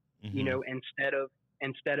 Mm-hmm. You know,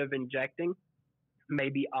 instead of injecting,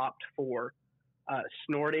 maybe opt for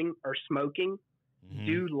snorting or smoking. Mm-hmm.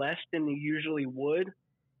 Do less than you usually would,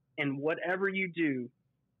 and whatever you do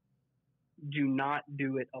not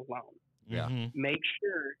do it alone. Yeah. Mm-hmm. Make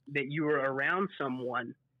sure that you are around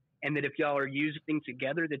someone, and that if y'all are using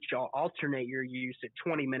together, that y'all alternate your use at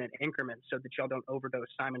 20-minute increments so that y'all don't overdose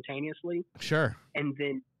simultaneously. Sure. And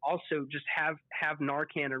then also just have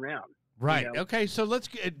Narcan around. Right. You know? Okay. So let's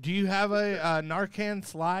get. Do you have a Narcan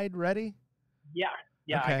slide ready? Yeah.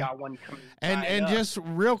 Okay. I got one coming. And up. just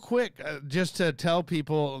real quick, just to tell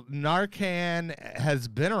people, Narcan has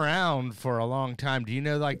been around for a long time. Do you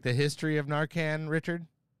know like the history of Narcan, Richard?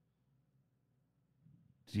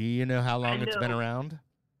 Do you know how long it's been around?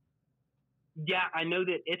 Yeah, I know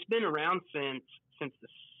that it's been around since the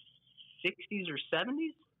 60s or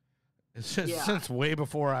 70s. Since way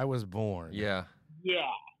before I was born. Yeah. Yeah.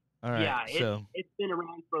 All right. Yeah, so it's been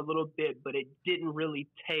around for a little bit, but it didn't really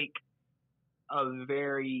take a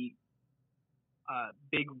very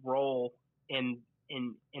big role in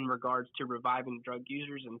regards to reviving drug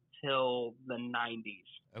users until the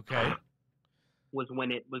 90s. okay. Was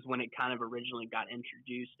when it kind of originally got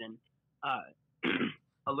introduced, and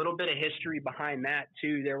a little bit of history behind that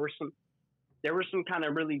too. There were some kind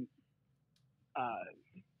of really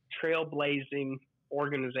trailblazing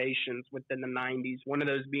organizations within the 90s. One of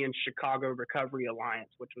those being Chicago Recovery Alliance,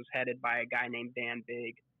 which was headed by a guy named Dan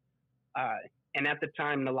Big. And at the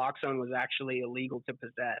time, naloxone was actually illegal to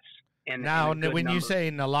possess. And Now, and when you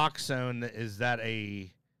say naloxone, is that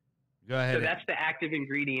a? Go ahead. so that's the active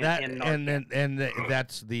ingredient that in Narcan. and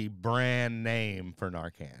that's the brand name for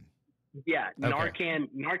Narcan. Yeah, Okay.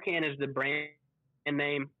 Narcan is the brand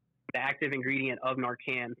name. The active ingredient of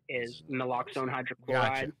Narcan is naloxone hydrochloride.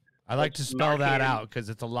 Gotcha. I like to spell that out because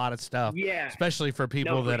it's a lot of stuff. Yeah. Especially for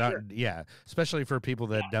people No, for that sure. especially for people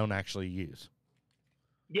that don't actually use.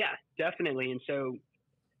 Yeah, definitely. And so,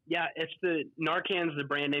 yeah, it's the Narcan's the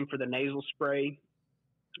brand name for the nasal spray,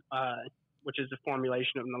 which is a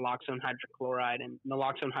formulation of naloxone hydrochloride. And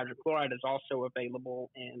naloxone hydrochloride is also available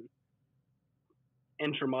in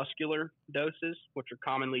intramuscular doses, which are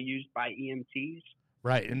commonly used by EMTs.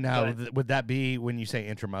 Right. And now, But- would that be, when you say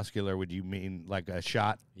intramuscular, would you mean like a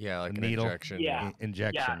shot? Yeah, like A an needle? injection. Yeah.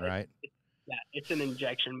 Injection, Yeah, right? Yeah, it's an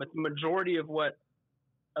injection, but the majority of what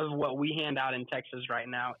we hand out in Texas right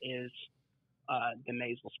now is the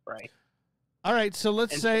nasal spray. All right, so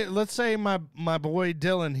let's And- say my boy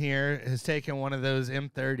Dylan here has taken one of those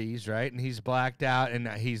M30s, right? And he's blacked out and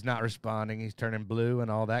he's not responding. He's turning blue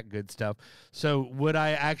and all that good stuff. So would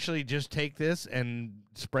I actually just take this and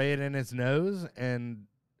spray it in his nose,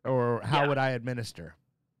 or how Yeah. would I administer?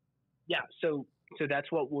 Yeah, so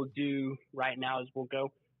that's what we'll do right now is we'll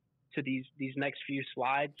go to these next few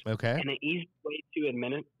slides, Okay. and an easy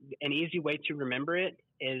way to remember it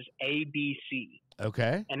is ABC,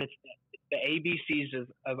 Okay. and it's the ABCs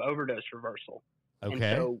of overdose reversal. And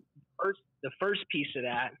Okay. so the first piece of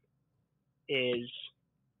that is,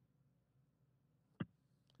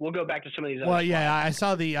 we'll go back to some of these other Well, yeah, slides. I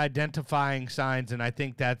saw the identifying signs, and I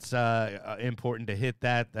think that's important to hit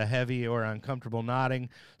that. The heavy or uncomfortable nodding,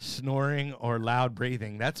 snoring, or loud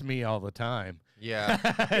breathing. That's me all the time. Yeah.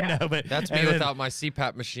 No, but That's me and then- without my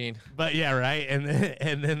CPAP machine. But yeah, right.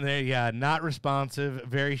 And then they not responsive,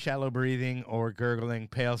 very shallow breathing or gurgling,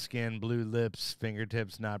 pale skin, blue lips,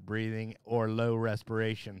 fingertips not breathing, or low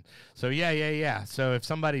respiration. So yeah. So if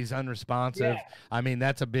somebody's unresponsive, Yeah. I mean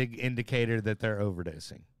that's a big indicator that they're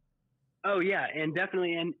overdosing. Oh yeah, and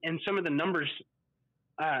definitely, and some of the numbers,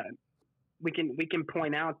 we can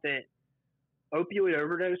point out that opioid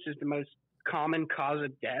overdose is the most common cause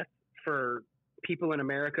of death for people in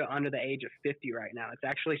America under the age of 50 right now. It's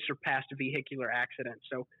actually surpassed vehicular accidents.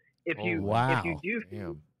 So if you wow. do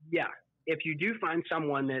Damn. if you do find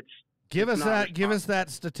someone that's Give It's us not that. Give us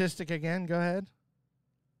that statistic again. Go ahead.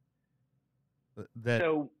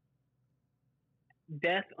 So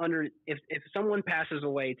death under if someone passes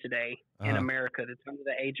away today in America that's under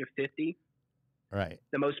the age of 50, right,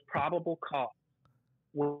 the most probable cause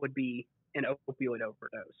would be an opioid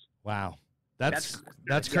overdose. Wow, that's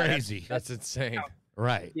crazy. That's insane.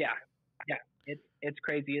 Right. Yeah. It's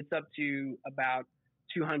crazy. It's up to about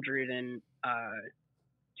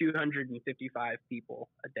 255 people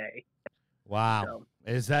a day. Wow. So,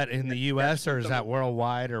 is that in the U.S. or is that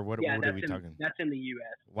worldwide or what are we talking? That's in the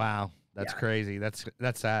U.S. Wow, that's crazy. That's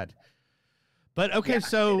sad. But okay,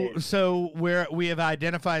 so we have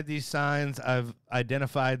identified these signs. I've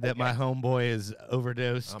identified that my homeboy is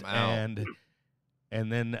overdosed, I'm out.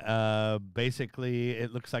 and then basically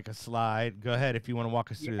it looks like a slide. Go ahead if you want to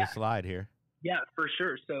walk us through the slide here. Yeah, for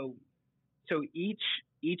sure. So each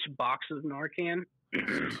box of Narcan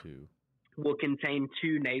will contain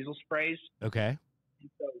 2 nasal sprays. Okay.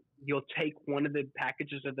 So you'll take one of the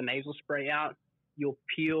packages of the nasal spray out. You'll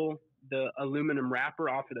peel the aluminum wrapper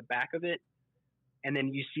off of the back of it. And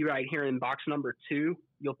then you see right here in box number 2,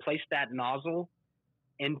 you'll place that nozzle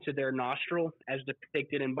into their nostril as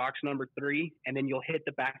depicted in box number 3. And then you'll hit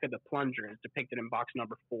the back of the plunger as depicted in box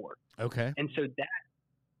number 4. Okay. And so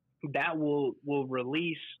that will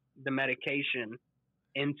release the medication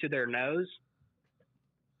into their nose.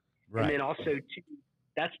 Right. And then also too,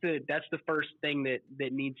 that's the first thing that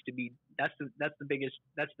needs to be, that's the biggest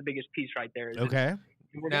piece right there. Okay.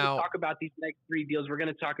 We're going to talk about these next 3 deals. We're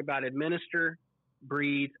going to talk about administer,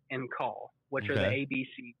 breathe, and call, which are the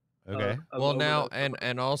ABC. Okay. Well, now,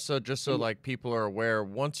 and also just so like people are aware,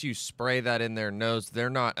 once you spray that in their nose, they're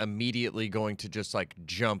not immediately going to just like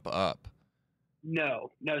jump up.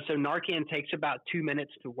 No. So Narcan takes about 2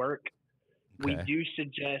 minutes to work. Okay. We do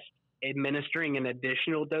suggest administering an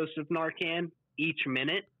additional dose of Narcan each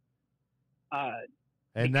minute.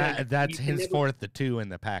 And that's henceforth the 2 in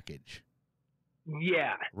the package.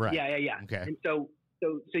 Yeah. Right. Yeah. Okay. And so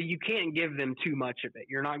you can't give them too much of it.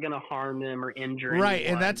 You're not going to harm them or injure right,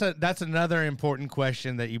 anyone. and that's another important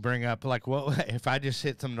question that you bring up. Like, well, if I just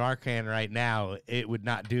hit some Narcan right now, it would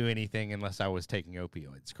not do anything unless I was taking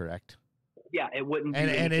opioids, correct? Yeah, it wouldn't.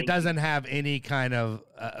 And it doesn't have any kind of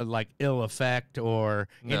like ill effect or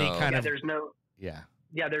any kind of. There's no. Yeah.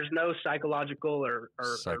 Yeah, there's no psychological or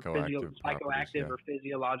psychoactive properties, or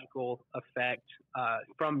physiological effect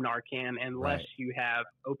from Narcan unless you have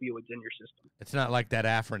opioids in your system. It's not like that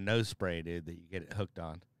Afrin nose spray, dude, that you get it hooked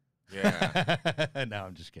on. Yeah. No,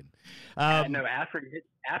 I'm just kidding. No,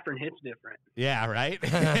 Afrin hits different. Yeah, right.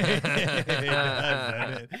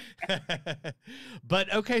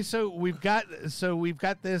 But okay, so we've got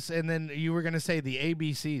this, and then you were going to say the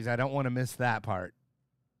ABCs. I don't want to miss that part.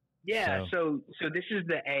 Yeah, so this is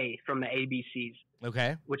the A from the ABCs.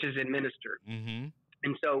 Okay. Which is administered. Mm-hmm.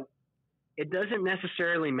 And so it doesn't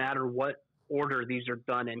necessarily matter what order these are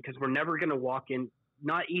done in because we're never going to walk in.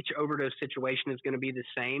 Not each overdose situation is going to be the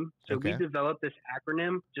same. So we developed this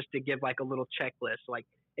acronym just to give like a little checklist. Like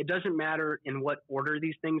it doesn't matter in what order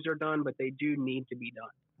these things are done, but they do need to be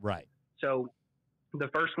done. Right. So the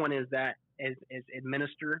first one is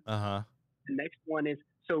administer. Uh-huh. The next one is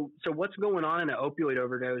so what's going on in an opioid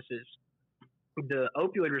overdose is the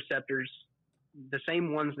opioid receptors, the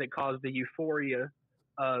same ones that cause the euphoria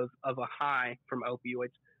of a high from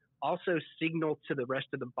opioids, also signal to the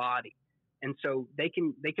rest of the body. And so they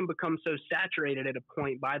can become so saturated at a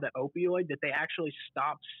point by the opioid that they actually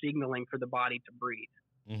stop signaling for the body to breathe.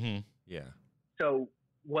 Mm-hmm. Yeah. So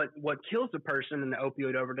what kills a person in the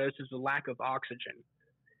opioid overdose is the lack of oxygen.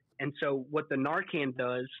 And so what the Narcan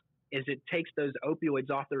does is it takes those opioids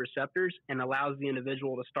off the receptors and allows the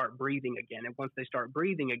individual to start breathing again. And once they start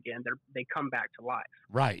breathing again, they come back to life.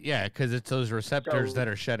 Right. Yeah, because it's those receptors that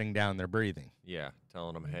are shutting down their breathing. Yeah,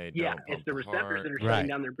 telling them, hey, yeah, don't it's the receptors heart. that are shutting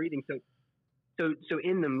down their breathing. So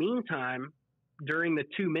in the meantime, during the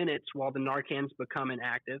 2 minutes while the Narcan's become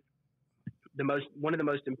inactive, one of the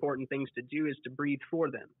most important things to do is to breathe for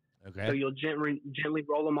them. Okay. So you'll gently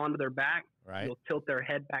roll them onto their back. Right. You'll tilt their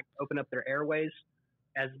head back, open up their airways,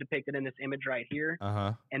 as depicted in this image right here.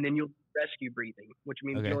 Uh-huh. And then you'll rescue breathing, which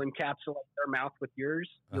means you'll encapsulate their mouth with yours.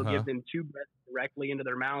 You'll give them 2 breaths directly into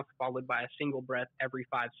their mouth, followed by a single breath every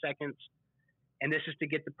 5 seconds. And this is to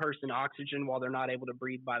get the person oxygen while they're not able to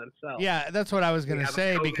breathe by themselves. Yeah, that's what I was going to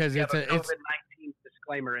say because it's a COVID-19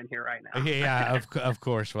 disclaimer in here right now. Yeah, of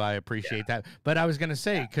course. Well, I appreciate that. But I was going to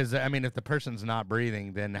say because I mean, if the person's not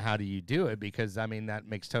breathing, then how do you do it? Because I mean, that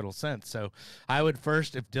makes total sense. So I would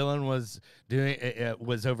first, if Dylan was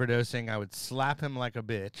overdosing, I would slap him like a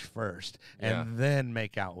bitch first, and then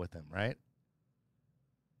make out with him, right?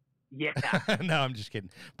 Yeah. No, I'm just kidding.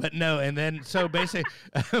 But no, and then so basically,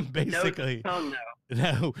 No tongue, no.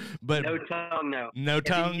 no, but No tongue, no. no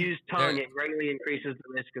tongue. If you use tongue, it greatly increases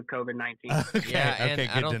the risk of COVID-19. Okay, Yeah, and okay,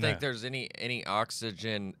 I good don't to think know. there's any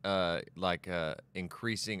oxygen,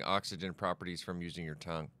 increasing oxygen properties from using your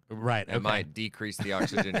tongue. Right. It Okay. might decrease the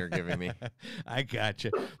oxygen you're giving me. I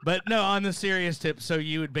gotcha. But no, on the serious tip, so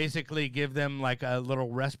you would basically give them like a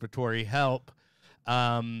little respiratory help.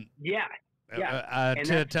 Yeah. Yeah.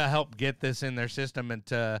 And to help get this in their system and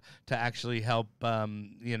to actually help,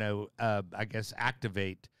 I guess,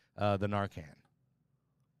 activate the Narcan.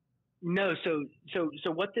 No,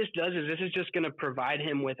 so what this does is this is just going to provide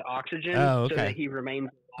him with oxygen Oh, so okay. that he remains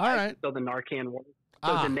All alive right. until the Narcan works.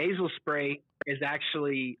 So Ah. the nasal spray is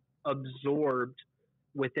actually absorbed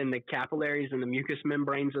within the capillaries and the mucous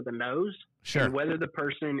membranes of the nose. Sure. And whether the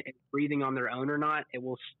person is breathing on their own or not, it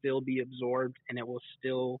will still be absorbed and it will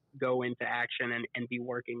still go into action and be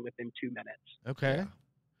working within 2 minutes. Okay. Yeah.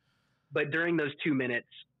 But during those 2 minutes,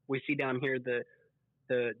 we see down here the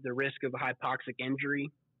risk of hypoxic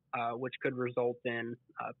injury, which could result in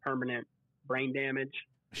permanent brain damage.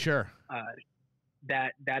 Sure.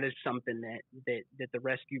 That is something that the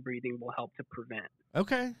rescue breathing will help to prevent.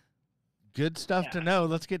 Okay. Good stuff to Yeah. know.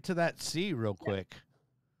 Let's get to that C real quick.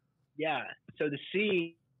 Yeah. So the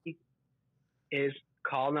C is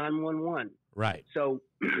call 911. Right. So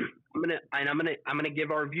I'm gonna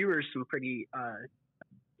give our viewers some pretty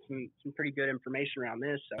good information around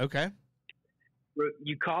this. So Okay.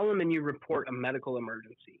 you call them and you report a medical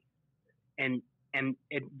emergency, and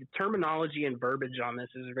the terminology and verbiage on this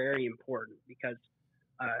is very important because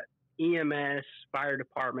EMS, fire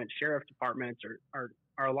department, sheriff departments are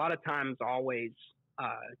a lot of times always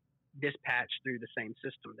dispatched through the same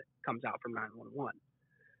system that comes out from 911.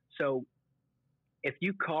 So if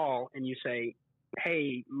you call and you say,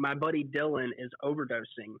 hey, my buddy Dylan is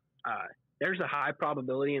overdosing, there's a high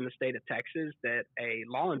probability in the state of Texas that a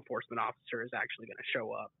law enforcement officer is actually going to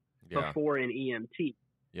show up Yeah. before an EMT.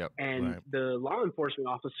 Yep. And Right. the law enforcement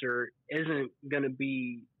officer isn't going to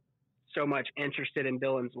be so much interested in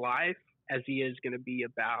Dylan's life as he is going to be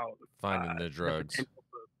about Finding the drugs. potential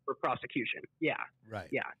for prosecution. Yeah. Right.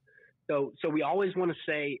 Yeah. So we always want to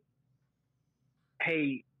say,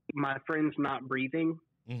 hey, my friend's not breathing.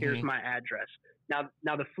 Here's Mhm. my address. Now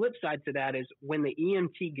the flip side to that is when the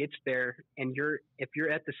EMT gets there and if you're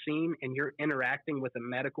at the scene and you're interacting with a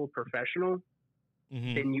medical professional,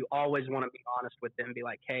 Mhm. then you always want to be honest with them. Be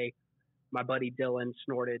like, hey, my buddy Dylan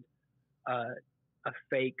snorted a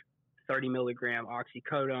fake 30 milligram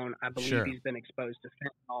oxycodone. I believe Sure. he's been exposed to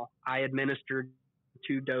fentanyl. I administered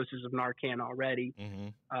 2 doses of Narcan already.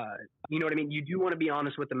 Mhm. You know what I mean? You do want to be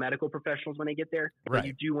honest with the medical professionals when they get there, but Right.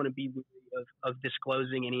 you do want to be wary of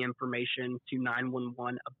disclosing any information to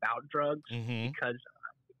 911 about drugs Mhm. because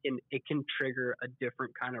it can trigger a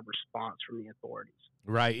different kind of response from the authorities.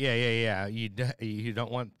 Right. Yeah. You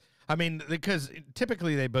don't want. I mean, because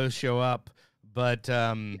typically they both show up, but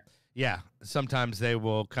yeah, sometimes they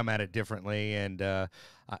will come at it differently, and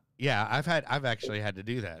I've actually had to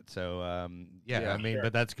do that. So Yeah. I mean, Sure.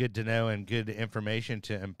 but that's good to know and good information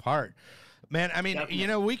to impart. Man, I mean,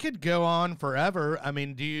 Definitely. we could go on forever. I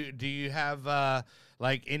mean, do you have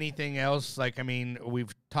like anything else? Like, I mean,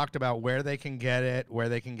 we've talked about where they can get it, where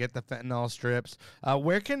they can get the fentanyl strips.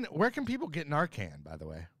 Where can people get Narcan, by the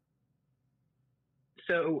way?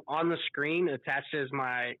 So on the screen attached is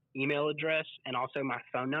my email address and also my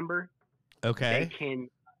phone number. Okay.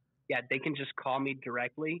 They can just call me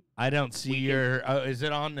directly. I don't see We can- your. Oh, is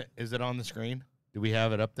it on the screen? Do we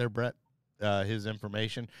have it up there, Brett? His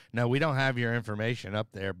information? No, we don't have your information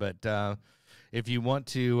up there. But if you want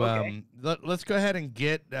to, Okay. let's go ahead and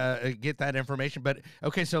get that information. But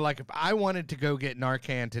okay, so like if I wanted to go get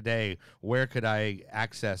Narcan today, where could I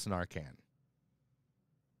access Narcan?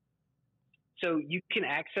 So you can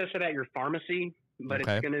access it at your pharmacy, but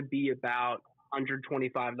Okay. it's going to be about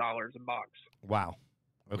 $125 a box. Wow.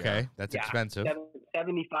 Okay, Yeah. that's Yeah. expensive.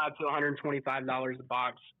 $75 to $125 a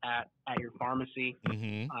box at your pharmacy.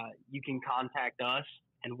 Mm-hmm. You can contact us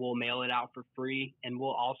and we'll mail it out for free. And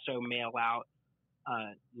we'll also mail out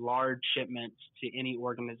large shipments to any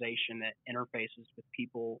organization that interfaces with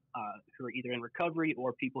people who are either in recovery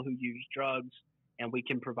or people who use drugs. And we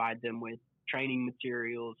can provide them with training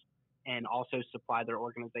materials and also supply their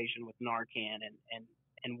organization with Narcan.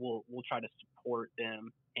 And we'll try to support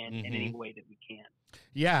them in any way that we can.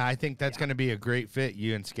 Yeah, I think that's Yeah. going to be a great fit.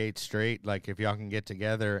 You and Skate Straight, like if y'all can get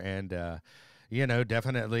together and,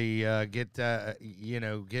 definitely make that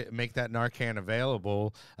Narcan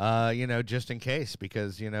available, just in case,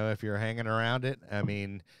 because if you're hanging around it, I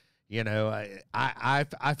mean, you know, I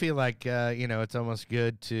feel like, you know, it's almost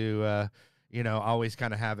good to, you know, always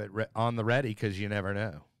kind of have it on the ready because you never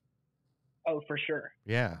know. Oh, for sure.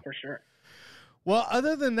 Yeah. For sure. Well,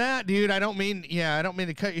 other than that, dude, I don't mean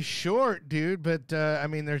to cut you short, dude, but I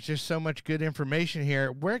mean, there's just so much good information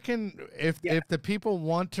here. Where can, if the people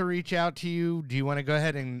want to reach out to you, do you want to go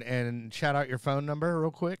ahead and shout out your phone number real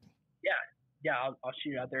quick? Yeah, I'll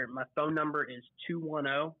shoot out there. My phone number is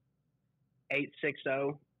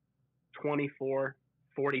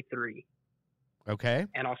 210-860-2443. Okay.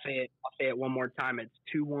 And I'll say it one more time. It's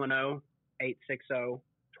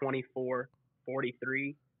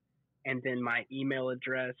 210-860-2443. And then my email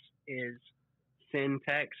address is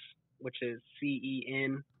Centex, which is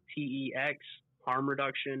CENTEX,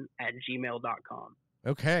 harmreduction@gmail.com.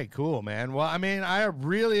 Okay, cool, man. Well, I mean, I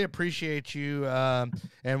really appreciate you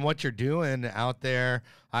and what you're doing out there.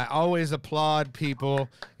 I always applaud people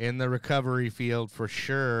in the recovery field for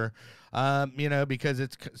sure, you know, because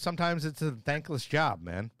sometimes it's a thankless job,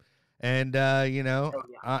 man. And you know,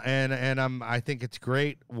 I think it's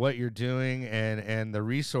great what you're doing and the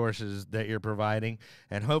resources that you're providing,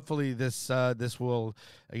 and hopefully this will,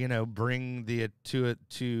 you know, bring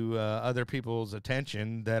to other people's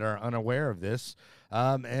attention that are unaware of this,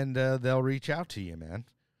 and they'll reach out to you, man.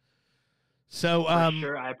 So,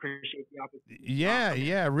 sure, I appreciate the opportunity.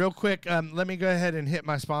 Yeah. Real quick, let me go ahead and hit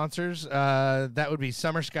my sponsors. That would be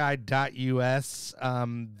summersky.us.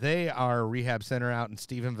 They are a rehab center out in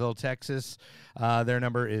Stephenville, Texas. Their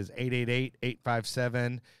number is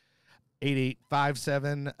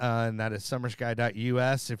 888-857-8857, and that is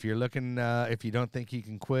summersky.us. If you're looking, if you don't think you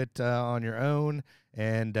can quit on your own,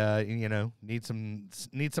 and you know, need some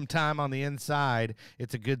time on the inside,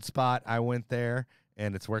 it's a good spot. I went there,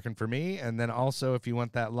 and it's working for me. And then also, if you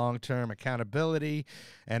want that long-term accountability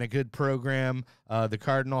and a good program, the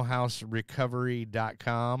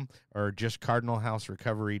cardinalhouserecovery.com, or just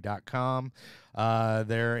cardinalhouserecovery.com.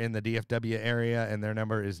 They're in the DFW area, and their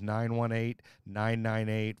number is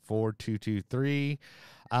 918-998-4223.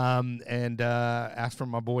 And ask for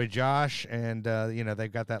my boy Josh, and you know,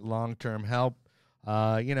 they've got that long-term help.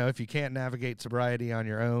 You know, if you can't navigate sobriety on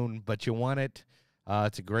your own, but you want it,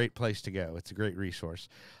 it's a great place to go. It's a great resource.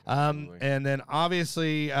 And then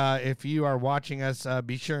obviously, if you are watching us,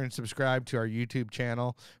 be sure and subscribe to our YouTube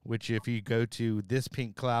channel, which if you go to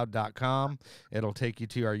thispinkcloud.com, it'll take you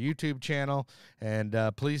to our YouTube channel, and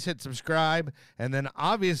please hit subscribe. And then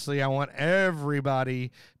obviously I want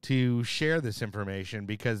everybody to share this information,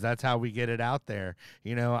 because that's how we get it out there.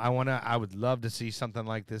 You know, I would love to see something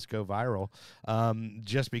like this go viral,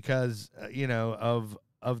 just because, you know,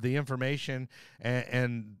 of the information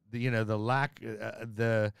and the, you know, the lack,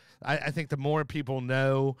 I think the more people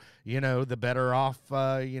know, you know, the better off,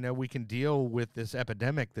 you know, we can deal with this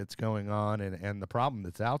epidemic that's going on, and the problem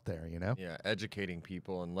that's out there, you know? Yeah, educating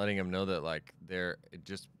people and letting them know that, like, they're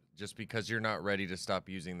just because you're not ready to stop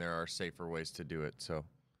using, there are safer ways to do it. So,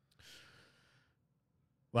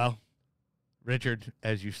 well, Richard,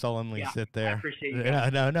 as you solemnly sit there. I appreciate you.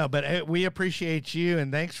 No, but we appreciate you,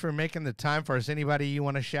 and thanks for making the time for us. Anybody you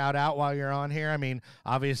want to shout out while you're on here? I mean,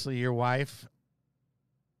 obviously your wife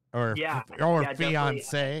or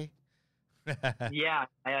fiance. yeah.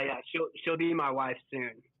 She'll be my wife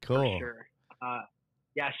soon. Cool. For sure.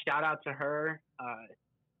 Yeah, shout out to her.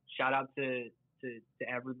 Shout out to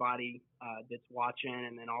everybody that's watching,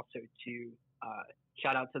 and then also to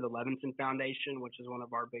shout out to the Levinson Foundation, which is one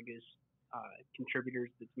of our biggest contributors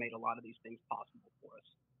that's made a lot of these things possible for us.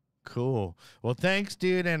 Cool. Well, thanks,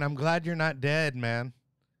 dude, and I'm glad you're not dead, man.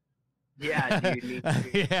 Yeah, dude. Me too.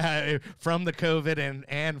 Yeah, from the COVID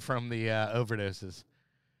and from the overdoses.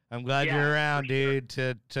 I'm glad you're around, dude,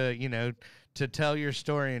 to you know, to tell your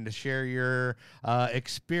story and to share your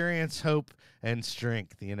experience, hope, and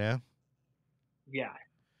strength, you know? Yeah.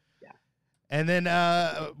 And then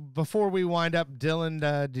before we wind up,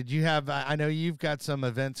 Dylan, did you have, I know you've got some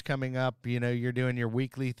events coming up, you know, you're doing your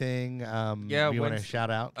weekly thing. You want to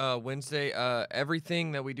shout out? Wednesday,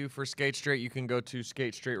 everything that we do for Skate Straight, you can go to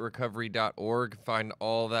skatestraightrecovery.org, find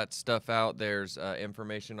all that stuff out. There's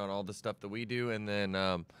information on all the stuff that we do. And then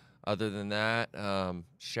other than that,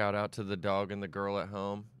 shout out to the dog and the girl at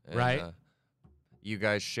home. And, right. You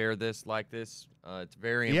guys share this, like this. It's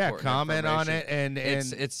very important. Yeah, comment on it, and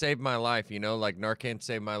it saved my life. You know, like Narcan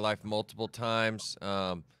saved my life multiple times.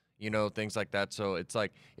 You know, things like that. So it's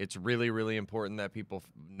like, it's really, really important that people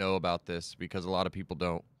know about this, because a lot of people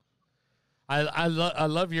don't. I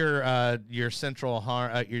love your central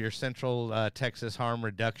Texas harm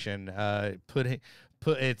reduction.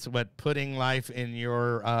 Putting life in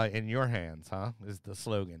your hands, huh? Is the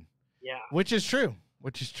slogan. Yeah. Which is true.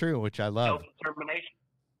 Which I love. Self-determination.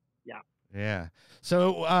 Yeah.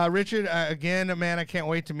 So, Richard, again, man, I can't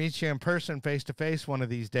wait to meet you in person, face to face, one of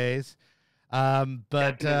these days. But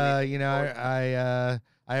Definitely. you know,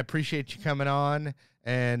 I appreciate you coming on,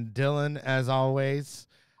 and Dylan, as always.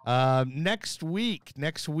 Next week,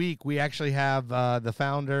 we actually have the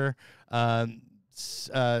founder,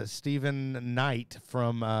 Stephen Knight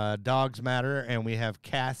from Dogs Matter, and we have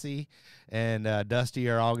Cassie and Dusty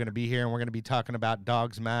are all going to be here, and we're going to be talking about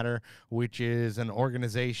Dogs Matter, which is an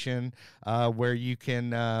organization where you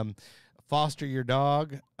can foster your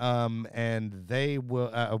dog, and they will,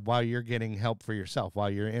 while you're getting help for yourself, while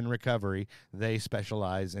you're in recovery, they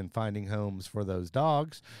specialize in finding homes for those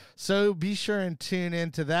dogs. So be sure and tune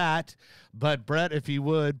into that. But Brett, if you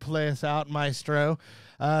would, play us out, Maestro.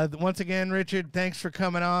 Once again, Richard, thanks for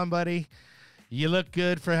coming on, buddy. You look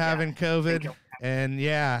good for having COVID.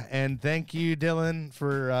 And thank you, Dylan,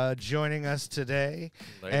 for joining us today.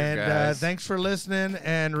 Later, guys. Thanks for listening.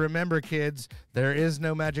 And remember, kids, there is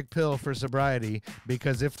no magic pill for sobriety,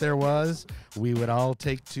 because if there was, we would all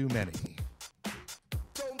take too many.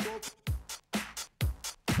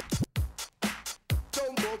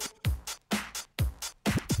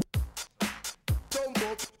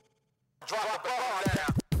 Drop